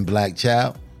woman, black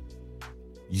child,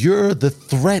 you're the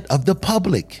threat of the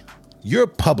public. You're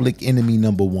public enemy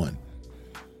number one.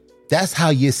 That's how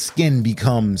your skin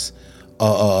becomes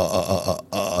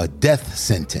a death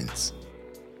sentence.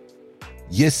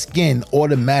 Your skin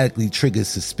automatically triggers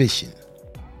suspicion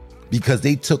because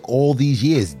they took all these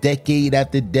years, decade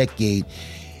after decade,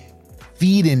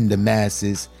 feeding the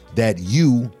masses that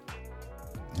you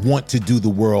want to do the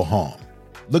world harm.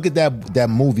 Look at that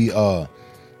movie,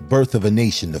 Birth of a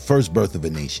Nation, the first Birth of a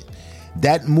Nation.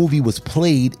 That movie was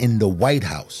played in the White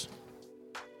House.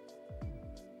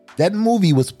 That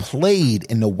movie was played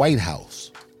in the White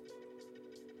House.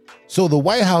 So the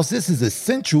White House, this is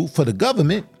essential for the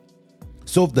government.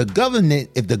 So if the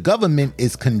government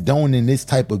is condoning this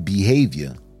type of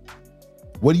behavior,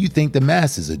 what do you think the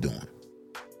masses are doing?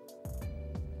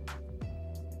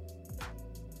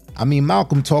 I mean,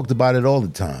 Malcolm talked about it all the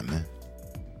time, man.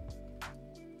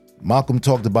 Malcolm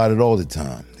talked about it all the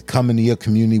time. They come into your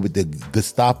community with the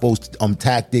Gestapo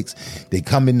tactics. They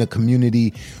come in the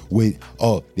community with,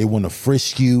 they want to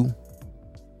frisk you.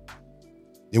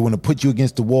 They want to put you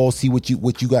against the wall, see what you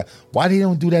got. Why they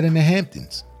don't do that in the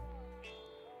Hamptons?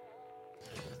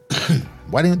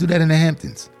 Why they don't do that in the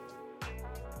Hamptons?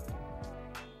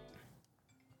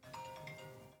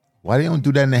 Why they don't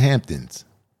do that in the Hamptons?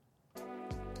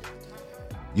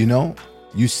 You know,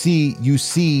 you see how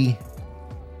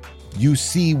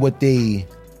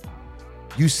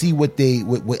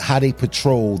they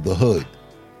patrol the hood.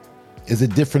 Is a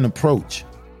different approach.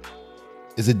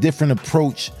 Is a different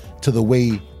approach to the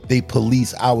way they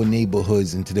police our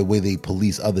neighborhoods and to the way they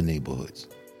police other neighborhoods.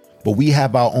 But we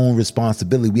have our own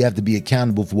responsibility. We have to be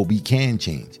accountable for what we can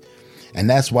change. And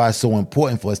that's why it's so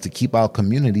important for us to keep our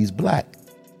communities black.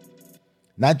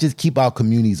 Not just keep our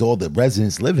communities, all the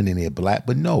residents living in there black,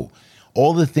 but no.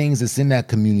 All the things that's in that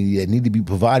community that need to be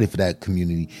provided for that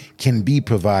community can be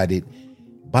provided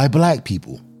by black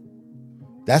people.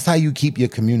 That's how you keep your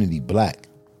community black.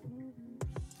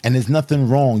 And there's nothing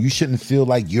wrong. You shouldn't feel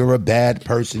like you're a bad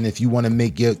person if you want to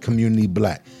make your community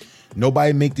black.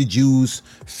 Nobody make the Jews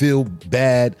feel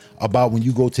bad about when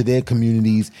you go to their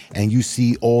communities and you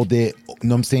see all their,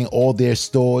 all their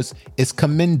stores. It's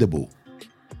commendable.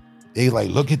 They like,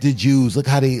 look at the Jews. Look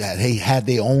how they had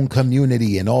their own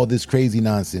community and all this crazy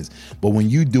nonsense. But when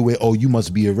you do it, you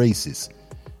must be a racist.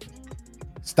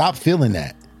 Stop feeling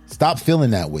that. Stop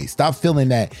feeling that way. Stop feeling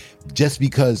that just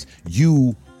because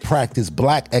you practice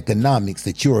black economics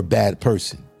that you're a bad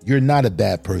person. You're not a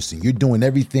bad person. You're doing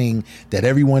everything that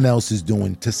everyone else is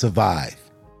doing to survive.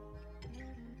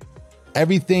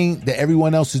 Everything that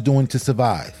everyone else is doing to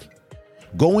survive.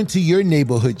 Go into your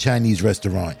neighborhood Chinese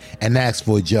restaurant and ask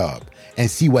for a job and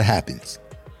see what happens.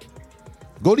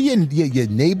 Go to your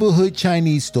neighborhood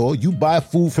Chinese store. You buy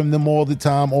food from them all the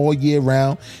time, all year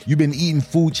round. You've been eating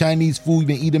Chinese food. You've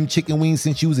been eating them chicken wings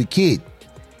since you was a kid.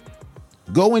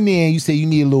 Go in there and you say you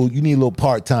need a little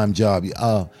part-time job.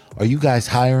 Are you guys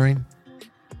hiring?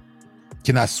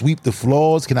 Can I sweep the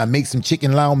floors? Can I make some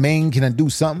chicken lao mein? Can I do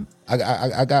something?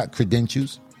 I got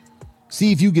credentials.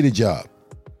 See if you get a job.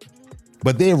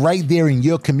 But they're right there in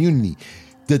your community.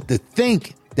 To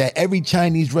think that every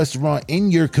Chinese restaurant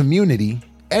in your community,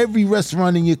 every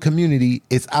restaurant in your community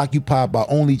is occupied by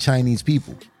only Chinese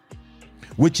people,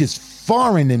 which is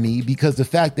foreign to me because the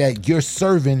fact that you're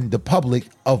serving the public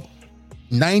of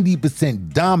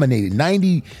 90% dominated,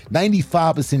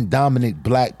 95% dominant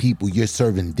black people you're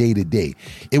serving day to day.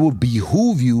 It would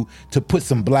behoove you to put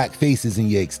some black faces in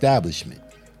your establishment,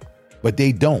 but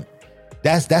they don't.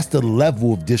 That's the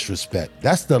level of disrespect.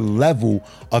 That's the level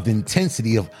of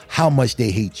intensity of how much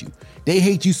they hate you. They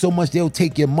hate you so much they'll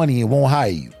take your money and won't hire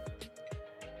you.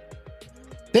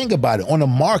 Think about it. On a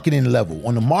marketing level,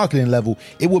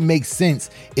 it would make sense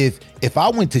if I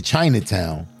went to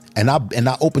Chinatown and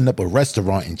I opened up a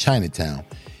restaurant in Chinatown,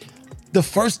 the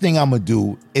first thing I'm gonna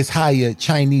do is hire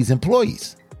Chinese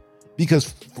employees.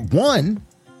 Because one,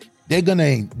 they're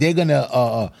gonna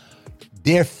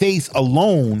their face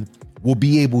alone will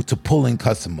be able to pull in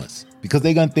customers because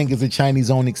they're gonna think it's a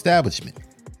Chinese-owned establishment.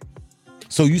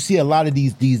 So you see a lot of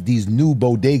these new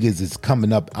bodegas is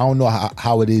coming up. I don't know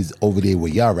how it is over there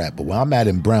where y'all at, but where I'm at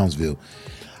in Brownsville,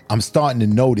 I'm starting to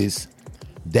notice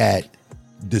that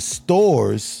the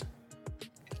stores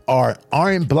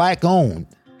aren't black owned,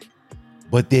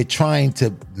 but they're trying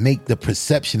to make the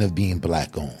perception of being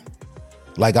black owned.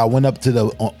 Like I went up to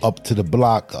the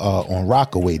block on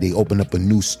Rockaway. They opened up a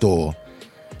new store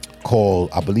called,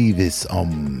 I believe it's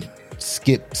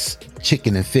Skip's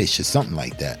Chicken and Fish or something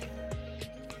like that.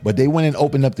 But they went and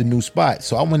opened up the new spot.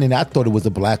 So I went in, I thought it was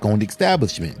a black-owned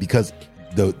establishment because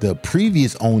the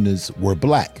previous owners were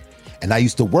black. And I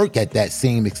used to work at that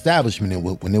same establishment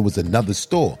when there was another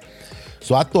store.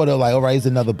 So I thought, like, all right, it's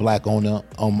another black owner.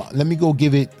 Let me go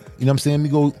give it, you know what I'm saying? Let me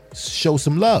go show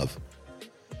some love.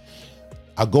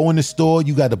 I go in the store,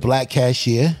 you got a black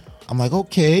cashier. I'm like,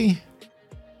 okay.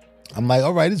 I'm like,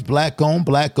 all right, it's black owned.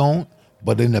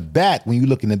 But in the back, when you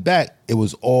look in the back, it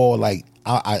was all like,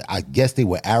 I guess they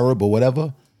were Arab or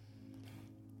whatever,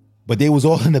 but they was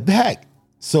all in the back.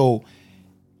 So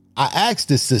I asked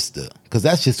the sister, because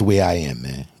that's just the way I am,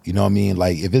 man. You know what I mean?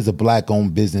 Like, if it's a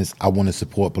black-owned business, I want to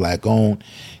support black-owned.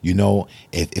 You know,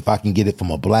 if I can get it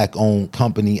from a black-owned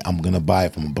company, I'm going to buy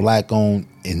it from a black-owned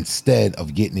instead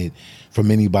of getting it from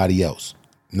anybody else.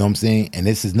 You know what I'm saying? And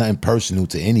this is nothing personal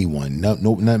to anyone.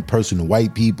 Nothing personal to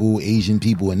white people, Asian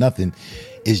people, or nothing.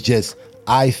 It's just,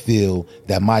 I feel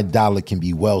that my dollar can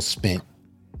be well spent.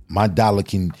 My dollar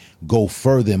can go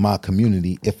further in my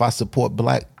community if I support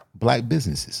black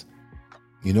businesses.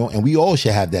 You know, and we all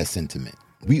should have that sentiment.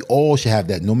 We all should have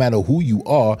that. No matter who you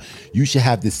are, you should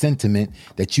have the sentiment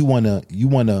that you wanna, you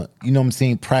know what I'm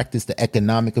saying, practice the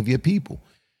economic of your people.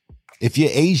 If you're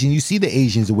Asian, you see the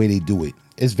Asians the way they do it.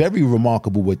 It's very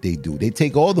remarkable what they do. They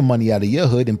take all the money out of your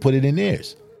hood and put it in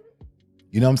theirs.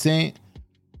 You know what I'm saying?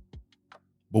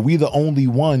 But we the only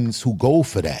ones who go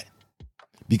for that.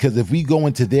 Because if we go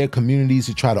into their communities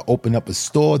to try to open up a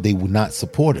store, they will not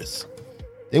support us.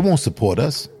 They won't support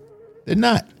us. They're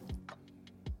not.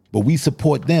 But we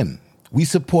support them. We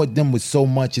support them with so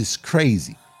much, it's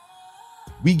crazy.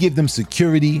 We give them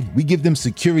security. We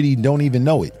don't even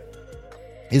know it.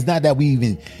 It's not that we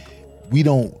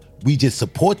just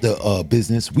support the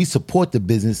business. We support the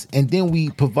business and then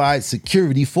we provide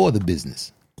security for the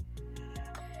business.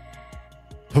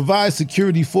 Provide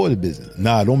security for the business.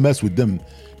 Nah, don't mess with them.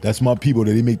 That's my people.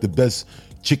 That they make the best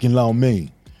chicken lao mein.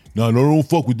 Nah, don't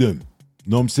fuck with them.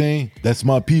 You know what I'm saying? That's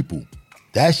my people.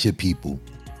 That's your people.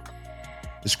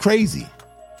 It's crazy.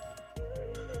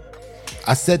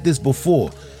 I said this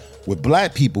before. With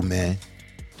black people, man,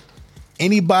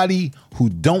 anybody who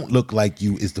don't look like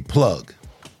you is the plug.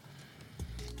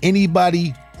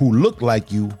 Anybody who look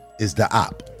like you is the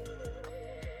op.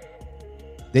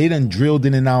 They done drilled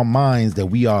in our minds that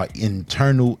we are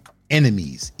eternal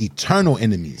enemies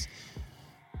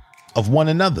of one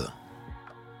another.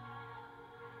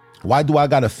 Why do I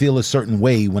gotta feel a certain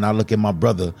way when I look at my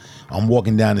brother? I'm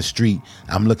walking down the street,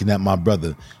 I'm looking at my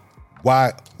brother.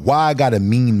 Why I gotta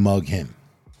mean mug him?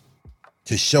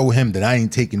 To show him that I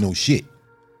ain't taking no shit.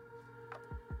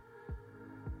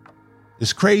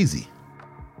 It's crazy.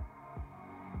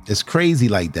 It's crazy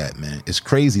like that, man. It's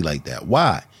crazy like that.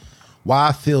 Why? Why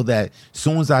I feel that as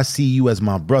soon as I see you as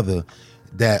my brother,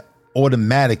 that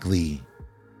automatically,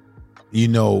 you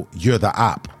know, you're the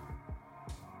op.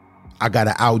 I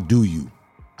gotta outdo you.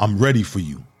 I'm ready for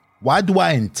you. Why do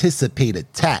I anticipate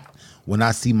attack when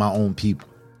I see my own people?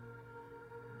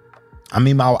 I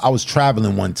mean, I was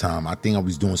traveling one time. I think I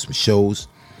was doing some shows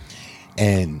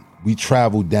and we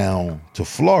traveled down to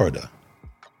Florida.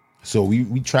 So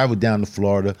we traveled down to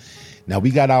Florida. Now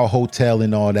we got our hotel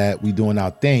and all that. We doing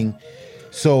our thing.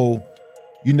 So,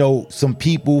 you know, some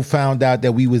people found out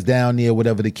that we was down there,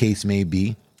 whatever the case may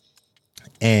be.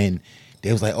 And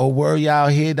they was like, oh, where y'all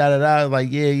here? Da, da, da. Like,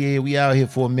 yeah, we out here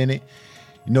for a minute.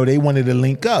 You know, they wanted to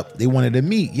link up. They wanted to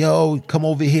meet. Yo, come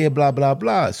over here, blah, blah,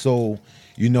 blah. So,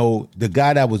 you know, the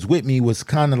guy that was with me was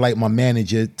kind of like my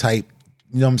manager type,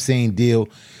 you know what I'm saying, deal.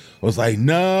 I was like,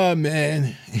 nah,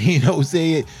 man. You know what I'm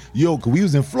saying? Yo, because we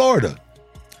was in Florida.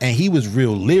 And he was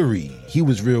real leery.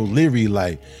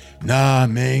 Like, nah,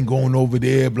 man, going over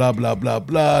there, blah, blah, blah,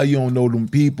 blah. You don't know them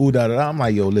people, da, da, da. I'm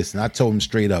like, yo, listen, I told him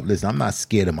straight up, listen, I'm not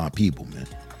scared of my people, man.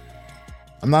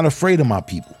 I'm not afraid of my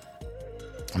people.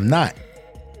 I'm not.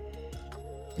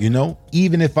 You know,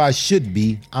 even if I should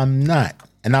be, I'm not.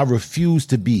 And I refuse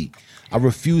to be. I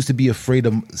refuse to be afraid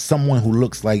of someone who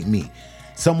looks like me.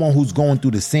 Someone who's going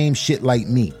through the same shit like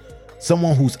me.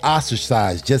 Someone who's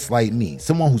ostracized just like me.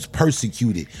 Someone who's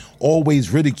persecuted,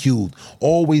 always ridiculed,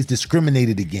 always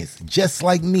discriminated against, just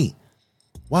like me.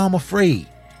 Why I'm afraid?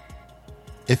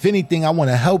 If anything, I want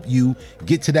to help you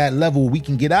get to that level where we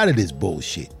can get out of this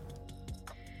bullshit.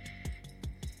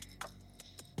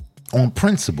 On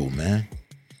principle, man.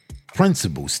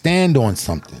 Principle. Stand on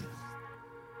something.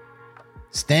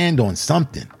 Stand on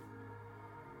something.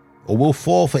 Or we'll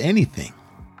fall for anything.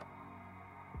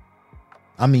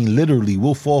 I mean, literally,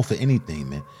 we'll fall for anything,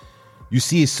 man. You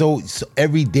see it so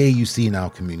every day you see in our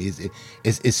community.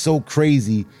 It's so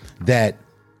crazy that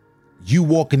you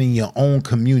walking in your own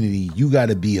community, you got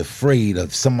to be afraid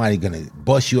of somebody going to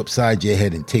bust you upside your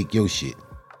head and take your shit.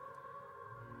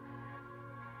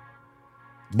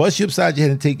 Bust you upside your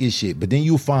head and take your shit. But then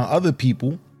you'll find other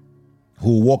people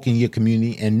who walk in your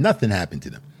community and nothing happened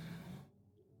to them.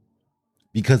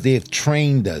 Because they have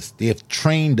trained us. They have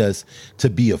trained us to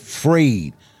be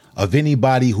afraid of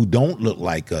anybody who don't look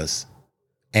like us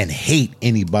and hate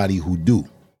anybody who do.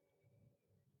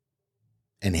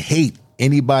 And hate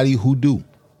anybody who do.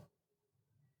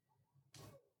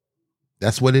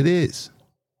 That's what it is.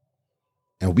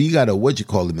 And we gotta,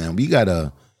 man?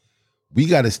 We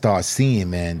gotta start seeing,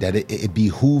 man, that it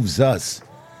behooves us.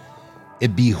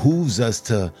 It behooves us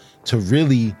to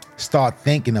really start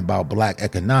thinking about Black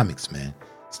economics, man.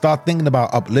 Start thinking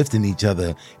about uplifting each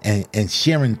other and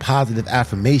sharing positive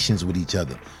affirmations with each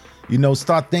other. You know,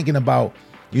 start thinking about,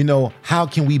 you know, how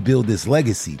can we build this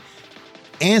legacy?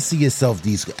 Ask yourself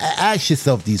these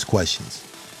questions.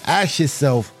 Ask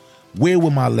yourself, where will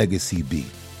my legacy be?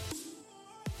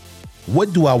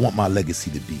 What do I want my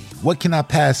legacy to be? What can I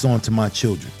pass on to my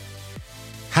children?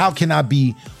 How can I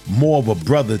be more of a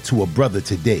brother to a brother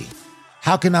today?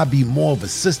 How can I be more of a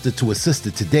sister to a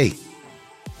sister today?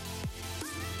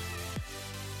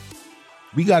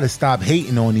 We got to stop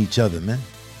hating on each other, man.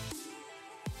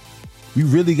 We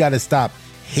really got to stop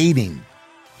hating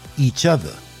each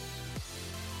other.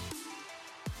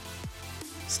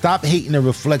 Stop hating the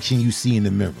reflection you see in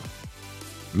the mirror.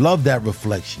 Love that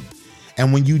reflection.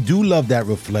 And when you do love that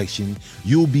reflection,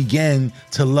 you'll begin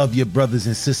to love your brothers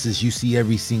and sisters you see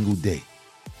every single day.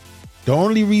 The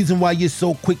only reason why you're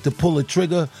so quick to pull a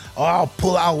trigger,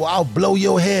 I'll blow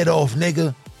your head off,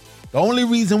 nigga. The only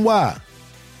reason why,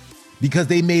 because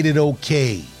they made it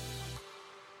okay.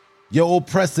 Your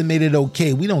oppressor made it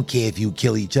okay. We don't care if you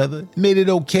kill each other. Made it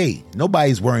okay.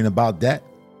 Nobody's worrying about that.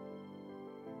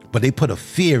 But they put a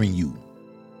fear in you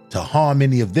to harm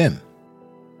any of them.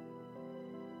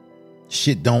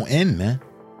 Shit don't end, man.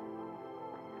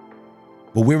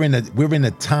 But we're in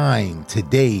a time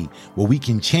today where we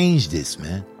can change this,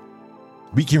 man.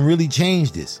 We can really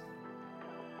change this.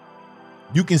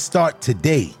 You can start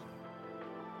today.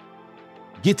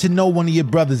 Get to know one of your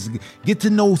brothers. Get to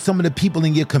know some of the people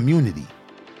in your community.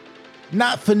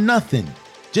 Not for nothing.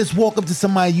 Just walk up to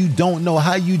somebody you don't know.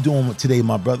 How you doing today,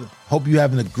 my brother? Hope you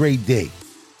having a great day.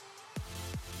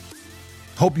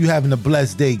 Hope you having a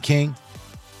blessed day, King.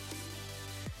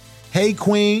 Hey,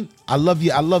 Queen. I love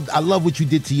you. I love what you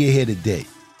did to your hair today.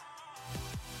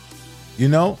 You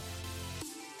know?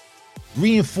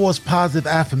 Reinforce positive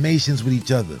affirmations with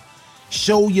each other.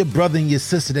 Show your brother and your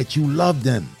sister that you love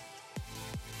them.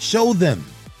 Show them.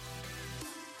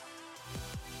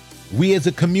 We as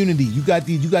a community, you got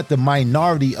the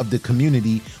minority of the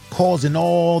community causing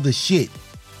all the shit,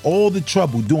 all the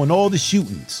trouble, doing all the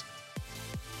shootings.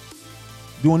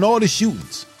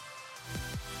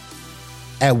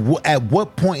 At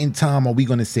what point in time are we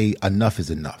going to say enough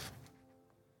is enough?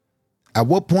 At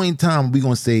what point in time are we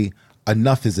going to say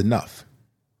enough is enough?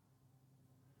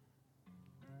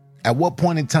 At what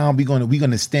point in time we going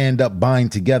to stand up,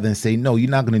 bind together and say, no,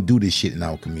 you're not going to do this shit in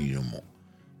our community no more.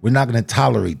 We're not going to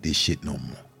tolerate this shit no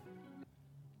more.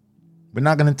 We're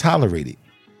not going to tolerate it.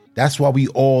 That's why we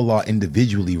all are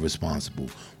individually responsible.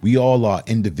 We all are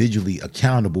individually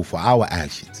accountable for our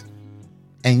actions.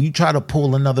 And you try to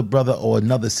pull another brother or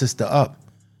another sister up,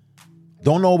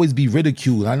 don't always be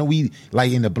ridiculed. I know we,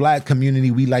 like in the Black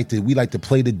community, we like to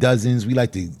play the dozens. We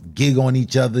like to gig on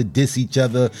each other, diss each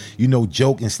other, you know,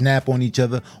 joke and snap on each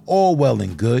other. All well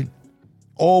and good.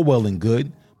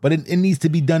 But it needs to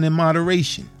be done in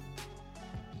moderation.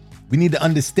 We need to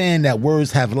understand that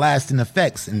words have lasting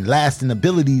effects and lasting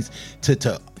abilities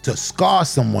to scar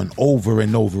someone over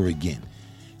and over again.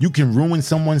 You can ruin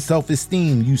someone's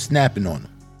self-esteem, you snapping on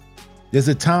them. There's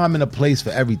a time and a place for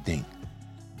everything.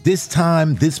 This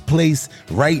time, this place,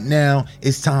 right now,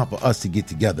 it's time for us to get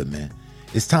together, man.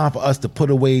 It's time for us to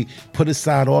put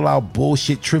aside all our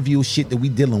bullshit, trivial shit that we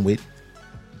dealing with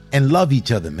and love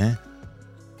each other, man.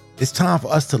 It's time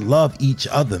for us to love each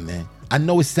other, man. I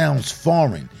know it sounds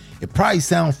foreign. It probably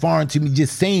sounds foreign to me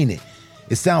just saying it.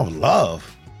 It sounds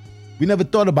love. We never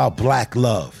thought about black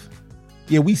love.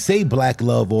 Yeah, we say black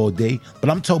love all day, but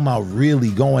I'm talking about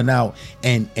really going out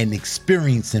and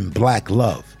experiencing black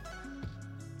love.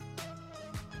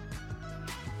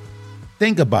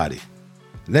 Think about it.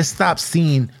 Let's stop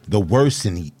seeing the worst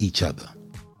in each other.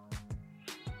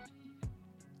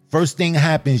 First thing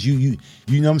happens, you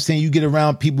know what I'm saying? You get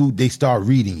around people, they start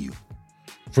reading you.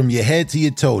 From your head to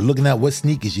your toe, looking at what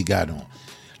sneakers you got on.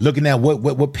 Looking at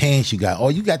what pants you got. Oh,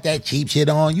 you got that cheap shit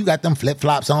on. You got them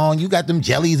flip-flops on. You got them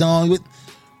jellies on.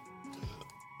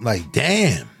 Like,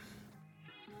 damn.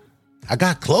 I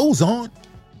got clothes on.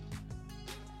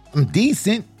 I'm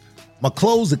decent. My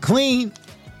clothes are clean.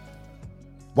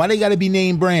 Why they gotta be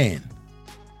name brand?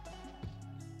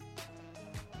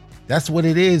 That's what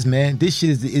it is, man. This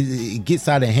shit it gets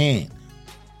out of hand.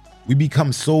 We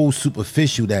become so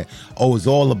superficial that it's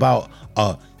all about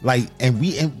and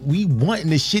we wanting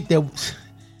the shit that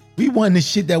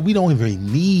we don't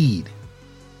even need.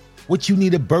 What you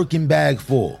need a Birkin bag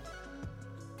for?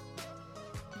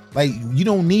 Like, you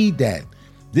don't need that.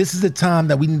 This is the time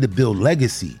that we need to build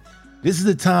legacy. This is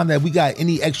the time that we got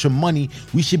any extra money,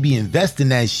 we should be investing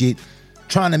that shit,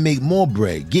 trying to make more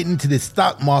bread, get into the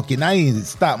stock market. Not even the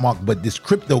stock market, but this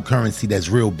cryptocurrency that's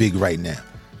real big right now.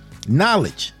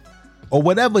 Knowledge, or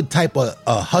whatever type of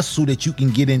hustle that you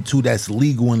can get into that's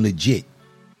legal and legit,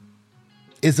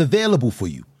 is available for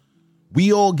you.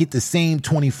 We all get the same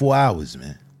 24 hours,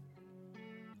 man.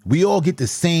 We all get the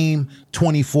same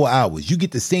 24 hours. You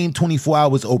get the same 24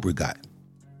 hours Oprah got.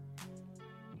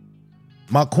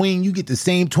 My queen, you get the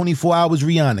same 24 hours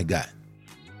Rihanna got.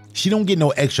 She don't get no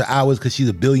extra hours because she's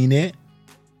a billionaire.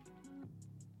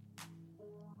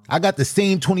 I got the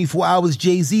same 24 hours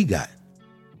Jay-Z got.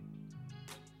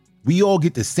 We all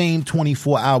get the same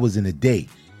 24 hours in a day.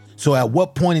 So at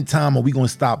what point in time are we going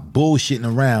to stop bullshitting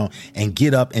around and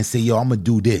get up and say, yo, I'm going to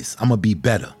do this. I'm going to be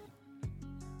better.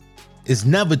 It's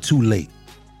never too late.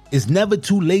 It's never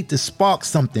too late to spark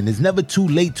something. It's never too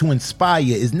late to inspire.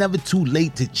 It's never too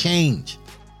late to change.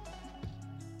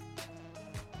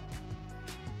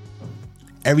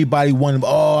 Everybody wanted,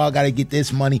 I gotta get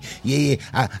this money. Yeah,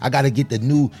 I gotta get the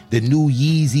new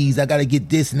Yeezys. I gotta get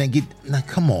this and then get. Now,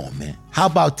 come on, man. How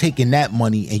about taking that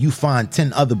money and you find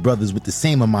 10 other brothers with the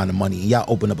same amount of money and y'all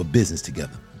open up a business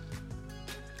together?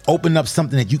 Open up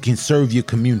something that you can serve your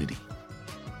community.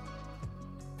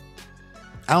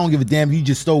 I don't give a damn if you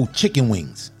just sold chicken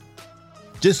wings.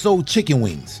 Just sold chicken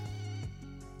wings.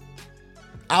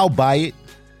 I'll buy it.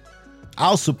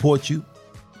 I'll support you.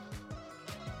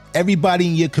 Everybody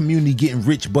in your community getting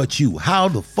rich but you. How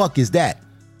the fuck is that?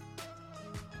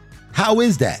 How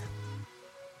is that?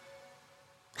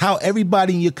 How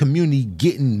everybody in your community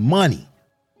getting money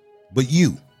but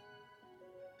you?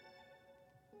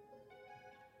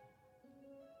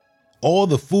 All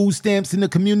the food stamps in the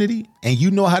community and you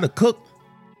know how to cook?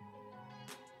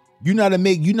 You know how to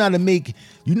make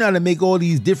all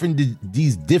these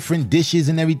different dishes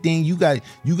and everything. You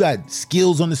got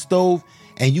skills on the stove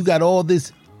and you got all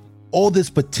this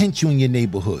potential in your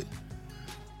neighborhood.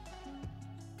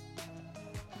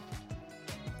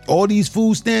 All these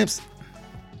food stamps,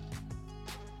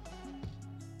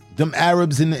 them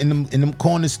Arabs in them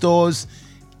corner stores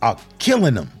are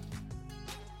killing them.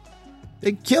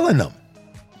 They're killing them.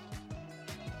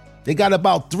 They got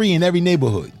about 3 in every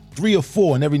neighborhood, 3 or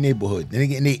 4 in every neighborhood,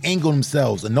 and they angle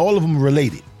themselves, and all of them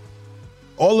related.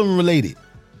 All of them related.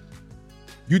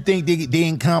 You think they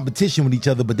in competition with each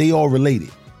other, but they all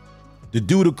related. The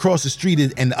dude across the street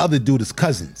and the other dude is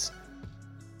cousins.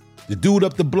 The dude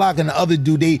up the block and the other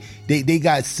dude, they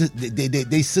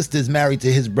sisters married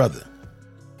to his brother.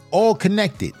 All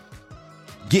connected.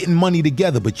 Getting money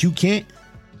together, but you can't.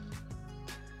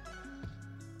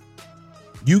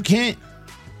 You can't.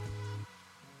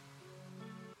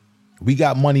 We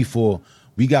got money for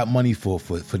the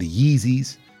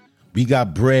Yeezys. We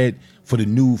got bread for the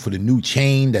new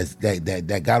chain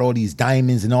that got all these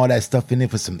diamonds and all that stuff in it,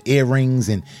 for some earrings,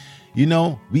 and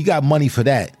we got money for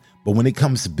that. But when it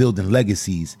comes to building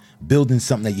legacies, building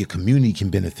something that your community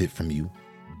can benefit from you,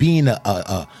 being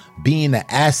an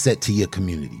asset to your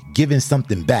community, giving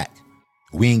something back,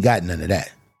 we ain't got none of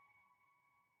that.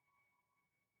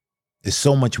 There's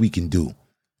so much we can do.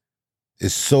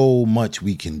 There's so much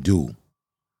we can do.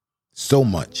 So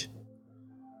much.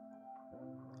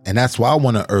 And that's why I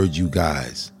want to urge you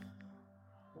guys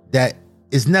that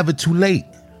it's never too late.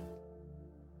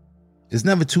 It's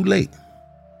never too late.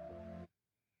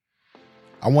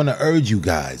 I want to urge you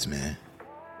guys, man,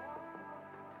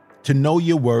 to know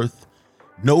your worth,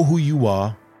 know who you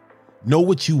are, know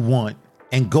what you want,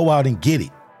 and go out and get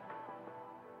it.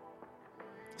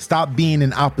 Stop being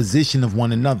in opposition of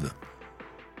one another.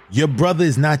 Your brother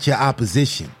is not your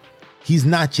opposition. He's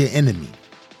not your enemy.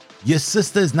 Your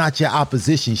sister is not your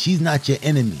opposition. She's not your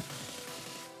enemy.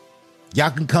 Y'all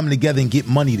can come together and get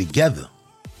money together.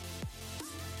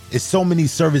 It's so many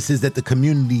services that the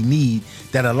community need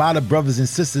that a lot of brothers and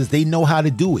sisters, they know how to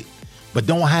do it, but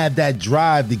don't have that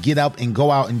drive to get up and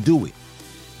go out and do it.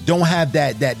 Don't have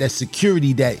that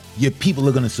security that your people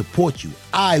are going to support you.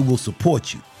 I will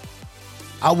support you.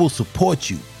 I will support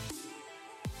you.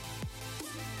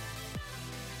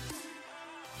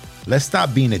 Let's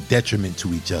stop being a detriment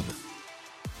to each other.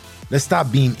 Let's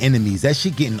stop being enemies. That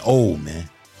shit getting old, man.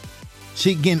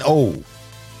 Shit getting old.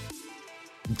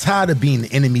 I'm tired of being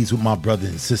enemies with my brothers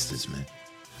and sisters, man.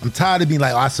 I'm tired of being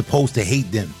like, oh, I'm supposed to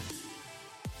hate them.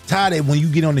 Tired of when you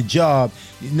get on the job,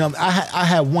 you know, I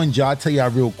had one job. I'll tell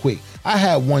y'all real quick. I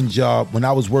had one job when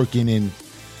I was working at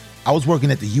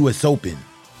the US Open,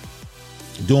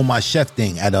 doing my chef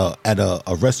thing at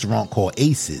a restaurant called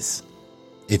Aces.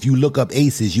 If you look up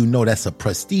Aces, you know that's a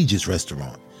prestigious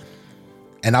restaurant.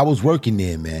 And I was working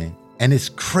there, man. And it's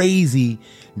crazy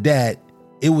that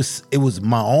it was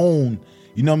my own,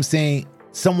 you know what I'm saying?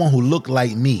 Someone who looked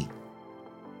like me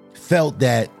felt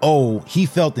that, he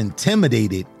felt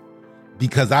intimidated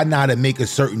because I know how to make a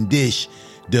certain dish.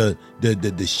 The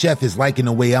chef is liking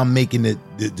the way I'm making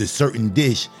the certain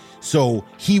dish. So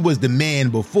he was the man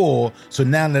before. So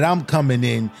now that I'm coming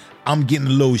in, I'm getting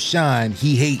a little shine.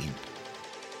 He hating.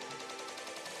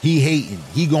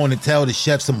 He going to tell the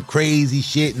chef some crazy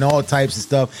shit and all types of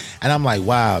stuff. And I'm like,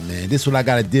 wow, man, this is what I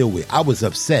got to deal with. I was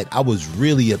upset. I was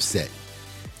really upset.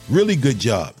 Really good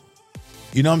job.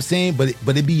 You know what I'm saying? But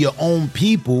it be your own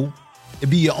people. It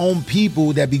be your own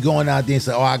people that be going out there and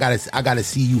say, oh, I gotta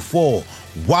see you fall.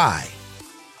 Why?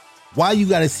 Why you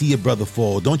gotta see your brother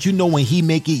fall? Don't you know when he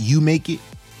make it, you make it?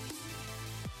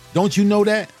 Don't you know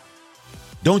that?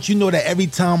 Don't you know that every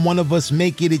time one of us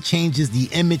make it, it changes the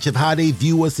image of how they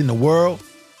view us in the world?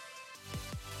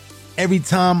 Every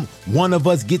time one of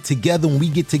us get together, when we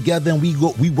get together and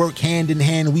we work hand in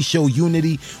hand and we show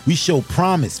unity, we show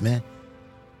promise, man.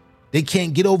 They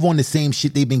can't get over on the same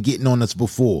shit they've been getting on us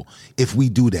before if we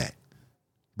do that.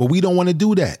 But we don't want to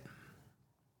do that.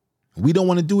 We don't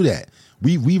want to do that.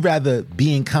 We rather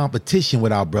be in competition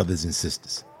with our brothers and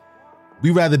sisters. We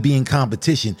rather be in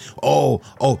competition. Oh,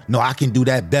 no, I can do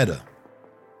that better.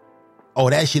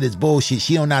 Oh, that shit is bullshit.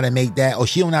 She don't know how to make that. Or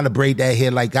she don't know how to braid that hair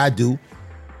like I do.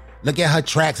 Look at her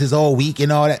tracks is all weak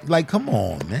and all that. Like, come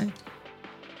on, man.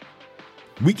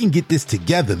 We can get this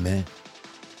together, man.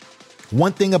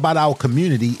 One thing about our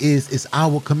community is it's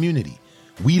our community.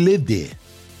 We live there.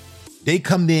 They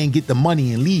come there and get the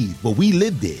money and leave, but we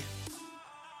live there.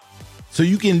 So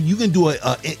you can do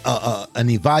an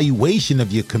evaluation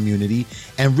of your community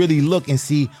and really look and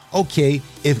see, okay,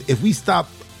 if we stop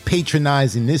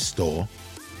patronizing this store,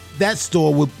 that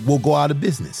store will go out of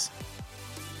business.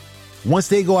 Once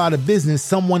they go out of business,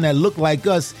 someone that look like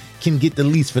us can get the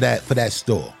lease for that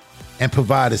store and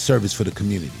provide a service for the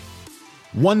community.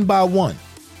 One by one.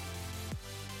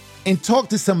 And talk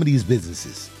to some of these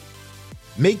businesses.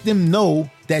 Make them know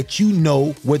that you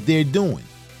know what they're doing.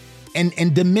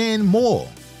 And demand more.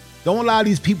 Don't allow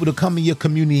these people to come in your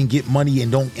community and get money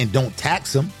and don't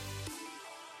tax them.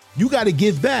 You got to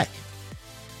give back.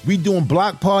 We doing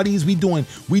block parties. We doing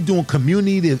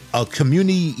community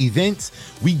events.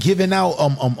 We giving out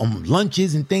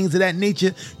lunches and things of that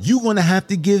nature. You're gonna have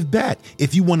to give back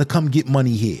if you want to come get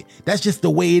money here. That's just the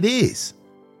way it is.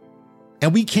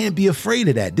 And we can't be afraid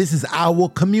of that. This is our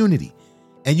community.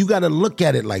 And you got to look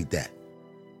at it like that.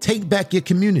 Take back your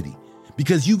community.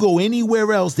 Because you go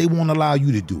anywhere else, they won't allow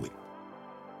you to do it.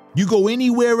 You go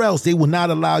anywhere else, they will not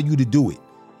allow you to do it.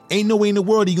 Ain't no way in the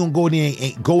world you're going to go there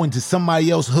and go into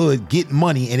somebody else's hood, get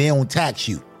money, and they don't tax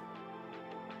you.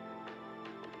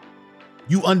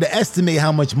 You underestimate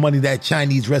how much money that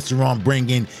Chinese restaurant bring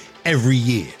in every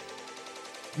year.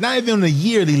 Not even on a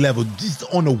yearly level, just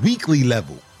on a weekly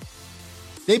level.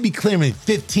 They be clearing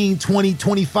 15, 20,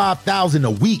 25,000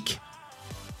 a week.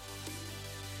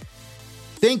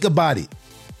 Think about it.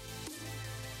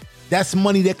 That's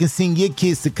money that can send your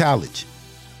kids to college.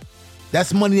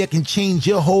 That's money that can change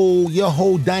your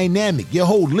whole dynamic, your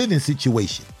whole living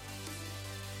situation.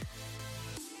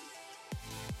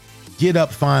 Get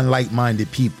up, find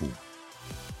like-minded people.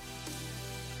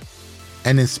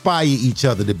 And inspire each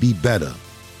other to be better.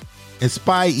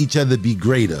 Inspire each other to be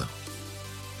greater.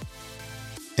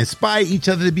 Inspire each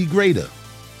other to be greater.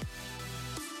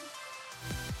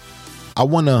 I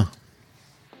want to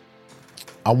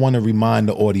remind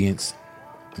the audience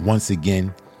once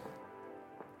again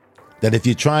that if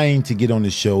you're trying to get on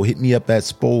the show, hit me up at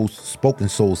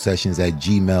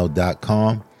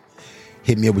spokensoulsessions@gmail.com.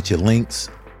 Hit me up with your links.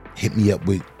 Hit me up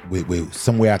with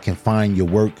somewhere I can find your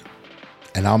work,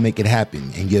 and I'll make it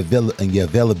happen. And your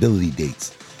availability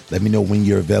dates. Let me know when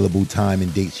you're available, time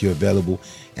and dates you're available,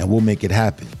 and we'll make it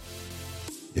happen.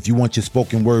 If you want your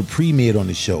spoken word premiered on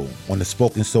the show, on the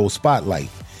Spoken Soul Spotlight,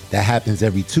 that happens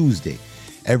every Tuesday.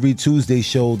 Every Tuesday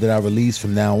show that I release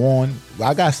from now on,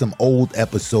 I got some old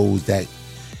episodes that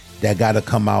got to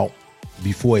come out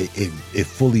before it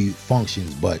fully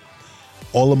functions. But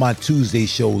all of my Tuesday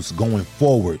shows going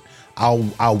forward,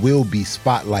 I will be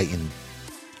spotlighting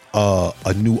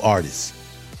a new artist.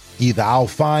 Either I'll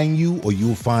find you or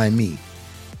you'll find me.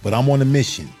 But I'm on a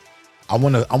mission. I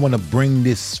wanna bring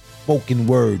this spoken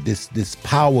word, this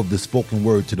power of the spoken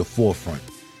word to the forefront.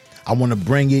 I wanna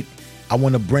bring it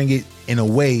in a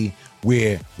way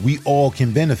where we all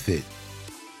can benefit.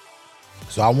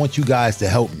 So I want you guys to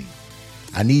help me.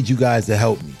 I need you guys to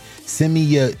help me. Send me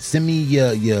your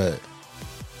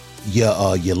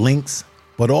links,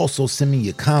 but also send me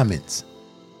your comments.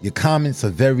 Your comments are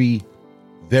very,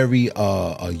 very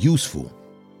useful.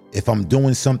 If I'm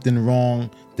doing something wrong,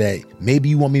 that maybe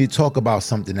you want me to talk about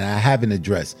something that I haven't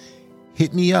addressed,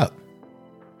 hit me up.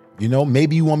 You know,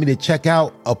 maybe you want me to check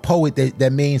out a poet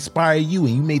that may inspire you,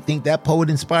 and you may think that poet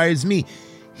inspires me.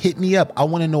 Hit me up. I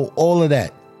want to know all of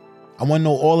that. I want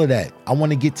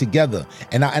to get together,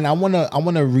 and I want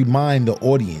to remind the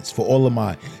audience, for all of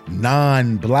my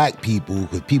non-black people,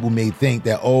 because people may think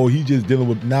that, oh, he just dealing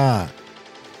with, nah.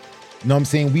 You know what I'm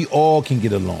saying? We all can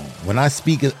get along. When I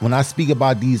speak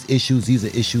about these are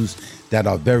issues that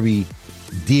are very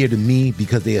dear to me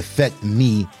because they affect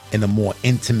me in a more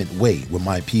intimate way with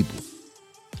my people.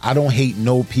 I don't hate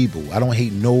no people. I don't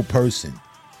hate no person.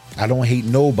 I don't hate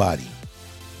nobody.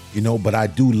 You know, but I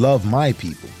do love my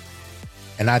people.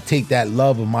 And I take that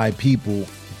love of my people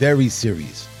very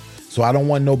serious. So I don't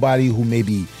want nobody who may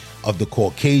be of the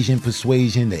Caucasian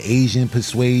persuasion, the Asian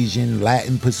persuasion,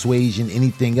 Latin persuasion,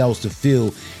 anything else to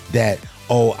feel that,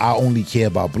 oh, I only care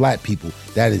about black people.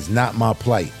 That is not my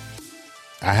plight.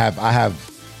 I have a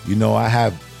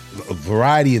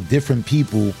variety of different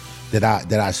people that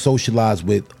I socialize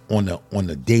with on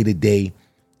a day-to-day,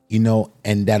 you know,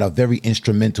 and that are very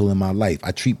instrumental in my life.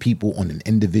 I treat people on an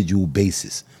individual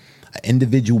basis. I'm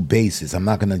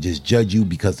not going to just judge you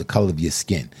because the color of your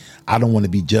skin. I don't want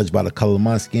to be judged by the color of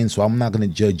my skin, so I'm not going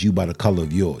to judge you by the color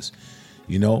of yours,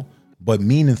 you know, but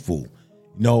meaningful.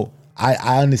 You know,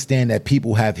 I understand that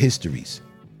people have histories,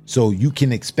 so you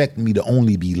can expect me to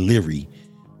only be leery,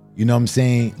 you know what I'm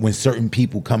saying, when certain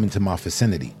people come into my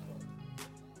vicinity.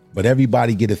 But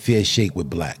everybody get a fair shake with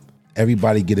black.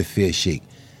 Everybody get a fair shake.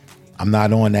 I'm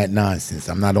not on that nonsense.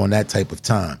 I'm not on that type of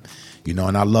time, you know,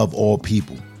 and I love all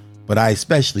people. But I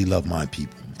especially love my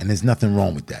people, and there's nothing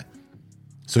wrong with that.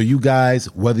 So you guys,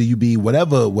 whether you be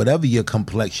whatever your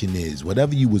complexion is,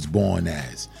 whatever you was born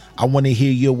as, I want to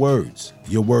hear your words.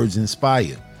 Your words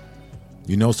inspire.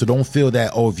 You know, so don't feel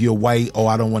that, oh, if you're white, oh,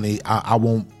 I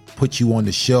won't put you on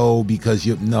the show because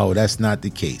no, that's not the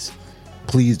case.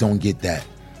 Please don't get that.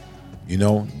 You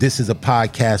know, this is a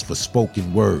podcast for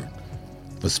spoken word.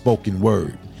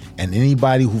 And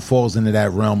anybody who falls into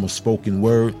that realm of spoken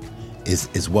word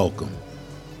is welcome.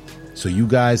 So you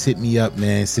guys hit me up,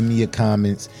 man. Send me your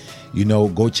comments. You know,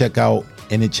 go check out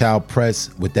Inner Child Press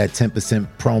with that 10%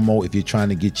 promo if you're trying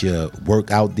to get your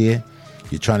work out there.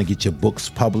 You're trying to get your books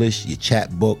published, your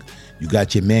chat book. You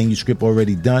got your manuscript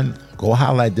already done. Go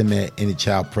highlight them at Inner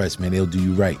Child Press, man. They'll do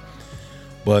you right.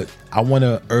 But I want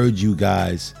to urge you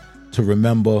guys to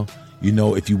remember, you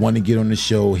know, if you want to get on the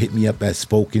show, hit me up at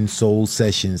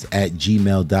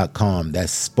spokensoulsessions@gmail.com.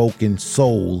 That's Spoken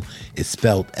Soul is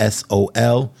spelled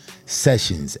SOL,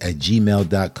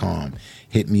 sessions@gmail.com.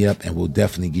 Hit me up and we'll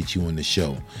definitely get you on the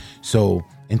show. So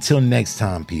until next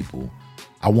time, people,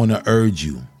 I want to urge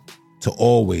you to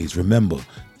always remember,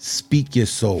 speak your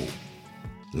soul,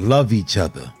 love each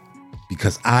other,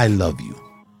 because I love you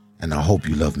and I hope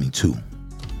you love me too.